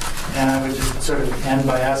takeaways, and I would just sort of end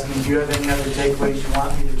by asking, do you have any other takeaways you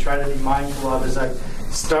want me to try to be mindful of as I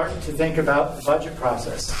start to think about the budget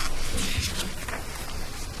process?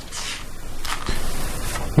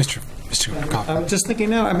 Mr. Kaufman. I'm just thinking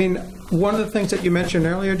now, one of the things that you mentioned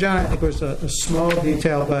earlier, John, I think was a small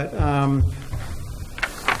detail, but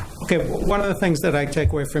one of the things that I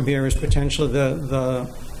take away from here is potentially the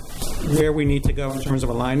where we need to go in terms of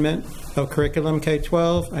alignment of curriculum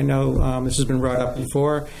K-12. I know this has been brought up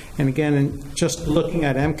before, and again, in just looking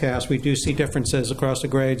at MCAS, we do see differences across the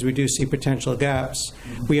grades. We do see potential gaps.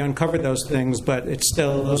 We uncovered those things, but it's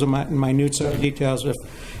still, those are minute sort of details. If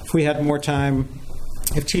we had more time,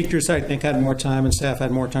 if teachers, I think, had more time and staff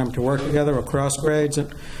had more time to work together across grades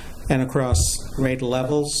and across grade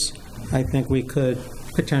levels, I think we could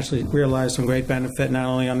potentially realize some great benefit not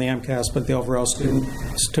only on the MCAS but the overall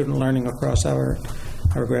student learning across our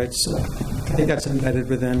our grades. So I think that's embedded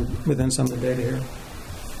within some of the data here.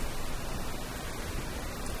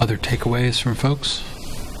 Other takeaways from folks?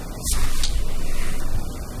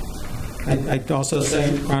 I'd also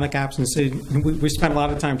say chronic absency, we spent a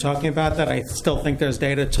lot of time talking about that. I still think there's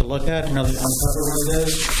data to look at and really uncover what it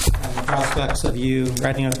is, and the prospects of you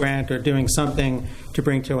writing a grant or doing something to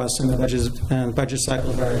bring to us in the budget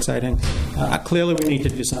cycle are very exciting. Clearly, we need to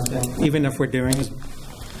do something, even if the data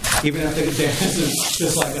is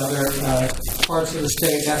just like other parts of the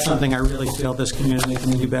state. That's something I really feel this community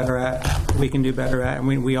can do better at. We can do better at,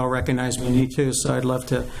 and we all recognize we need to. So I'd love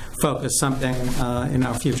to focus something in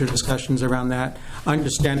our future discussions around that.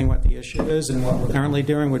 Understanding what the issue is and what we're currently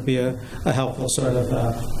doing would be a helpful sort of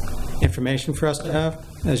information for us to have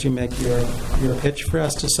as you make your pitch for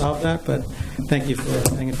us to solve that. But thank you for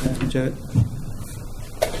paying attention to it.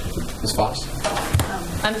 Ms. Foss?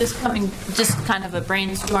 I'm just kind of a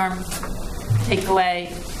brainstorm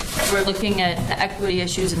takeaway. We're looking at the equity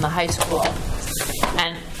issues in the high school,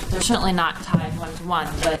 and they're certainly not tied one-to-one,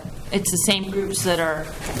 but it's the same groups that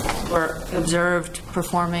were observed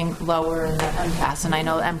performing lower in the MCAS, and I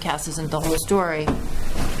know MCAS isn't the whole story,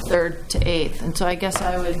 3rd to 8th, and so I guess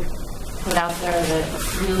I would put out there that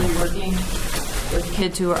really working with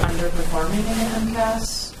kids who are underperforming in the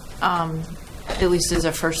MCAS, at least is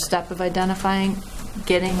a first step of identifying,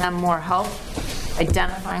 getting them more help,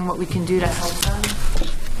 identifying what we can do to help them,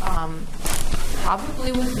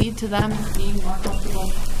 probably would lead to them being more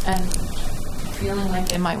comfortable and feeling like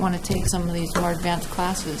they might want to take some of these more advanced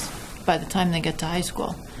classes by the time they get to high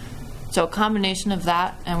school. So a combination of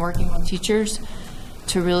that and working with teachers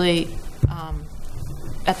to really,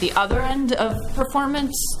 at the other end of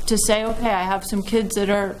performance, to say, okay, I have some kids that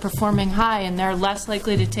are performing high and they're less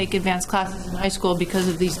likely to take advanced classes in high school because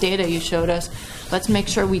of these data you showed us. Let's make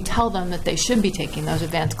sure we tell them that they should be taking those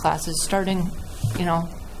advanced classes starting,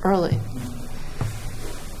 early.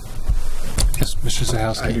 Yes, Mr.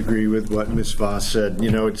 Zahowski. I'd agree with what Ms. Voss said.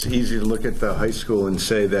 It's easy to look at the high school and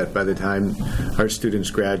say that by the time our students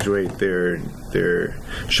graduate, they're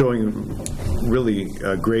showing really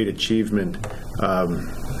great achievement.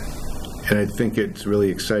 And I think it's really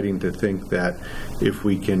exciting to think that if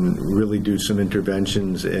we can really do some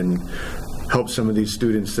interventions and help some of these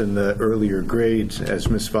students in the earlier grades, as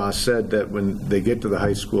Ms. Voss said, that when they get to the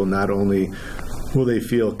high school, not only will they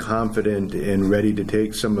feel confident and ready to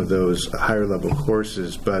take some of those higher level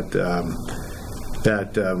courses, but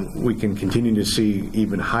that we can continue to see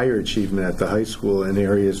even higher achievement at the high school in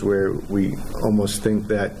areas where we almost think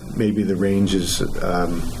that maybe the range is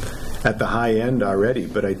at the high end already.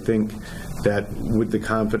 But I think that with the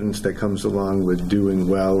confidence that comes along with doing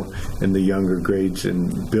well in the younger grades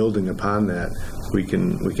and building upon that, we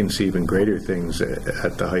can see even greater things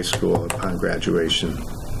at the high school upon graduation.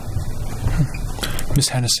 Ms.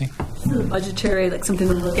 Hennessy. Budgetary, like something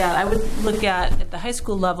to look at. I would look at the high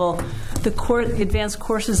school level, the advanced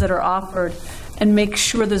courses that are offered, and make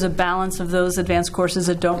sure there's a balance of those advanced courses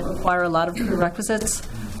that don't require a lot of prerequisites.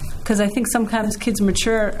 Because I think sometimes kids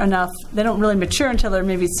mature enough, they don't really mature until they're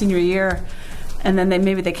maybe senior year, and then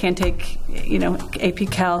maybe they can't take, AP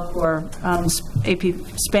Calc or AP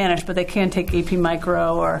Spanish, but they can take AP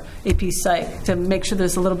Micro or AP Psych to make sure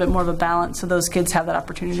there's a little bit more of a balance so those kids have that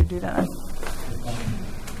opportunity to do that.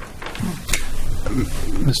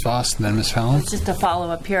 Ms. Voss and then Ms. Fallon. Just a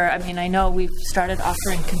follow-up here. I know we've started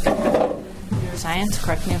offering computer science,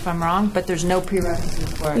 correct me if I'm wrong, but there's no prerequisite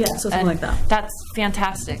for it. Yeah, something like that. That's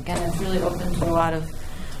fantastic, and it's really open to a lot of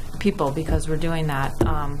people because we're doing that.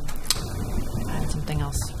 I had something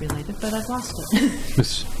else related, but I've lost it.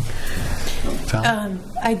 Ms. Fallon?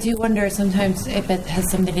 I do wonder sometimes if it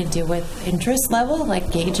has something to do with interest level,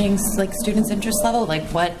 like gauging students' interest level, like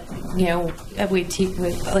what we teach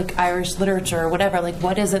with like Irish literature or whatever, like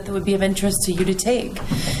what is it that would be of interest to you to take,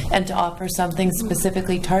 and to offer something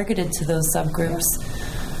specifically targeted to those subgroups.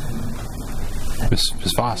 Ms.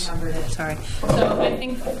 Voss. Sorry. So I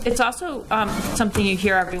think it's also something you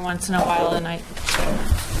hear every once in a while, and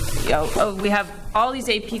we have all these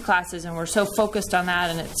AP classes and we're so focused on that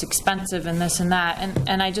and it's expensive and this and that,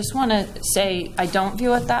 and I just want to say I don't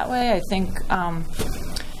view it that way. I think from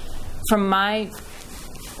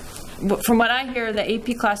what I hear, the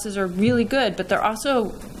AP classes are really good, but they're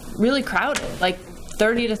also really crowded, like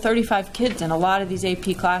 30 to 35 kids in a lot of these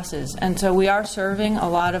AP classes. And so we are serving a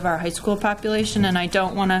lot of our high school population, and I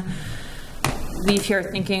don't want to leave here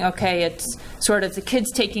thinking, okay, it's sort of the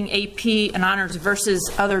kids taking AP and honors versus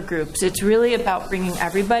other groups. It's really about bringing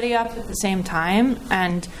everybody up at the same time,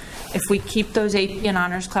 and if we keep those AP and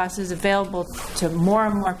honors classes available to more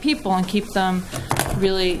and more people and keep them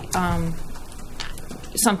really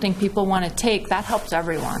something people want to take, that helps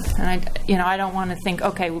everyone. And I don't want to think,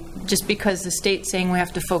 okay, just because the state's saying we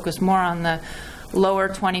have to focus more on the lower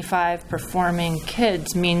 25 performing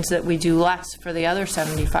kids means that we do less for the other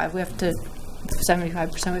 75. 75%, we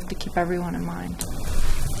have to keep everyone in mind.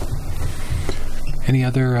 Any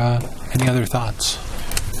other thoughts?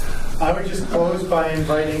 I would just close by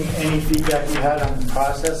inviting any feedback you had on the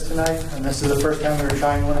process tonight. And this is the first time we were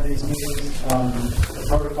trying one of these meetings. The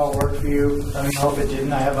protocol worked for you. Let me know if it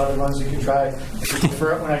didn't. I have other ones you can try. If you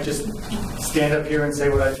prefer it when I just stand up here and say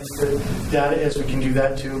what I think the data is, we can do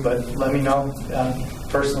that too. But let me know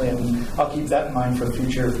personally, and I'll keep that in mind for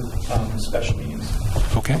future special meetings.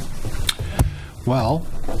 Okay. Well,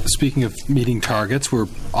 speaking of meeting targets, we're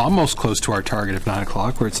almost close to our target of 9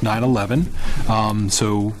 o'clock, where it's 9:11.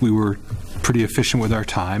 So we were pretty efficient with our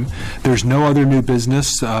time. There's no other new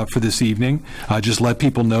business for this evening. Just let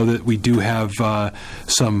people know that we do have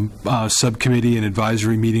some subcommittee and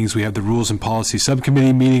advisory meetings. We have the Rules and Policy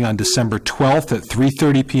Subcommittee meeting on December 12th at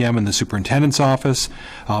 3:30 p.m. in the Superintendent's office.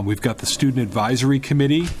 We've got the Student Advisory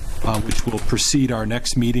Committee, which will precede our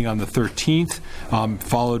next meeting on the 13th,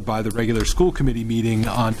 followed by the regular school committee meeting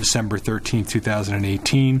on December 13th,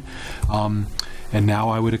 2018. And now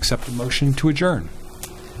I would accept a motion to adjourn.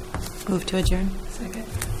 Move to adjourn.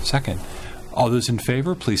 Second. All those in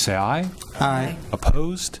favor, please say aye. Aye.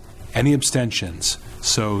 Opposed? Any abstentions?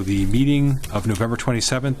 So the meeting of November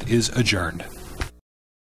 27th is adjourned.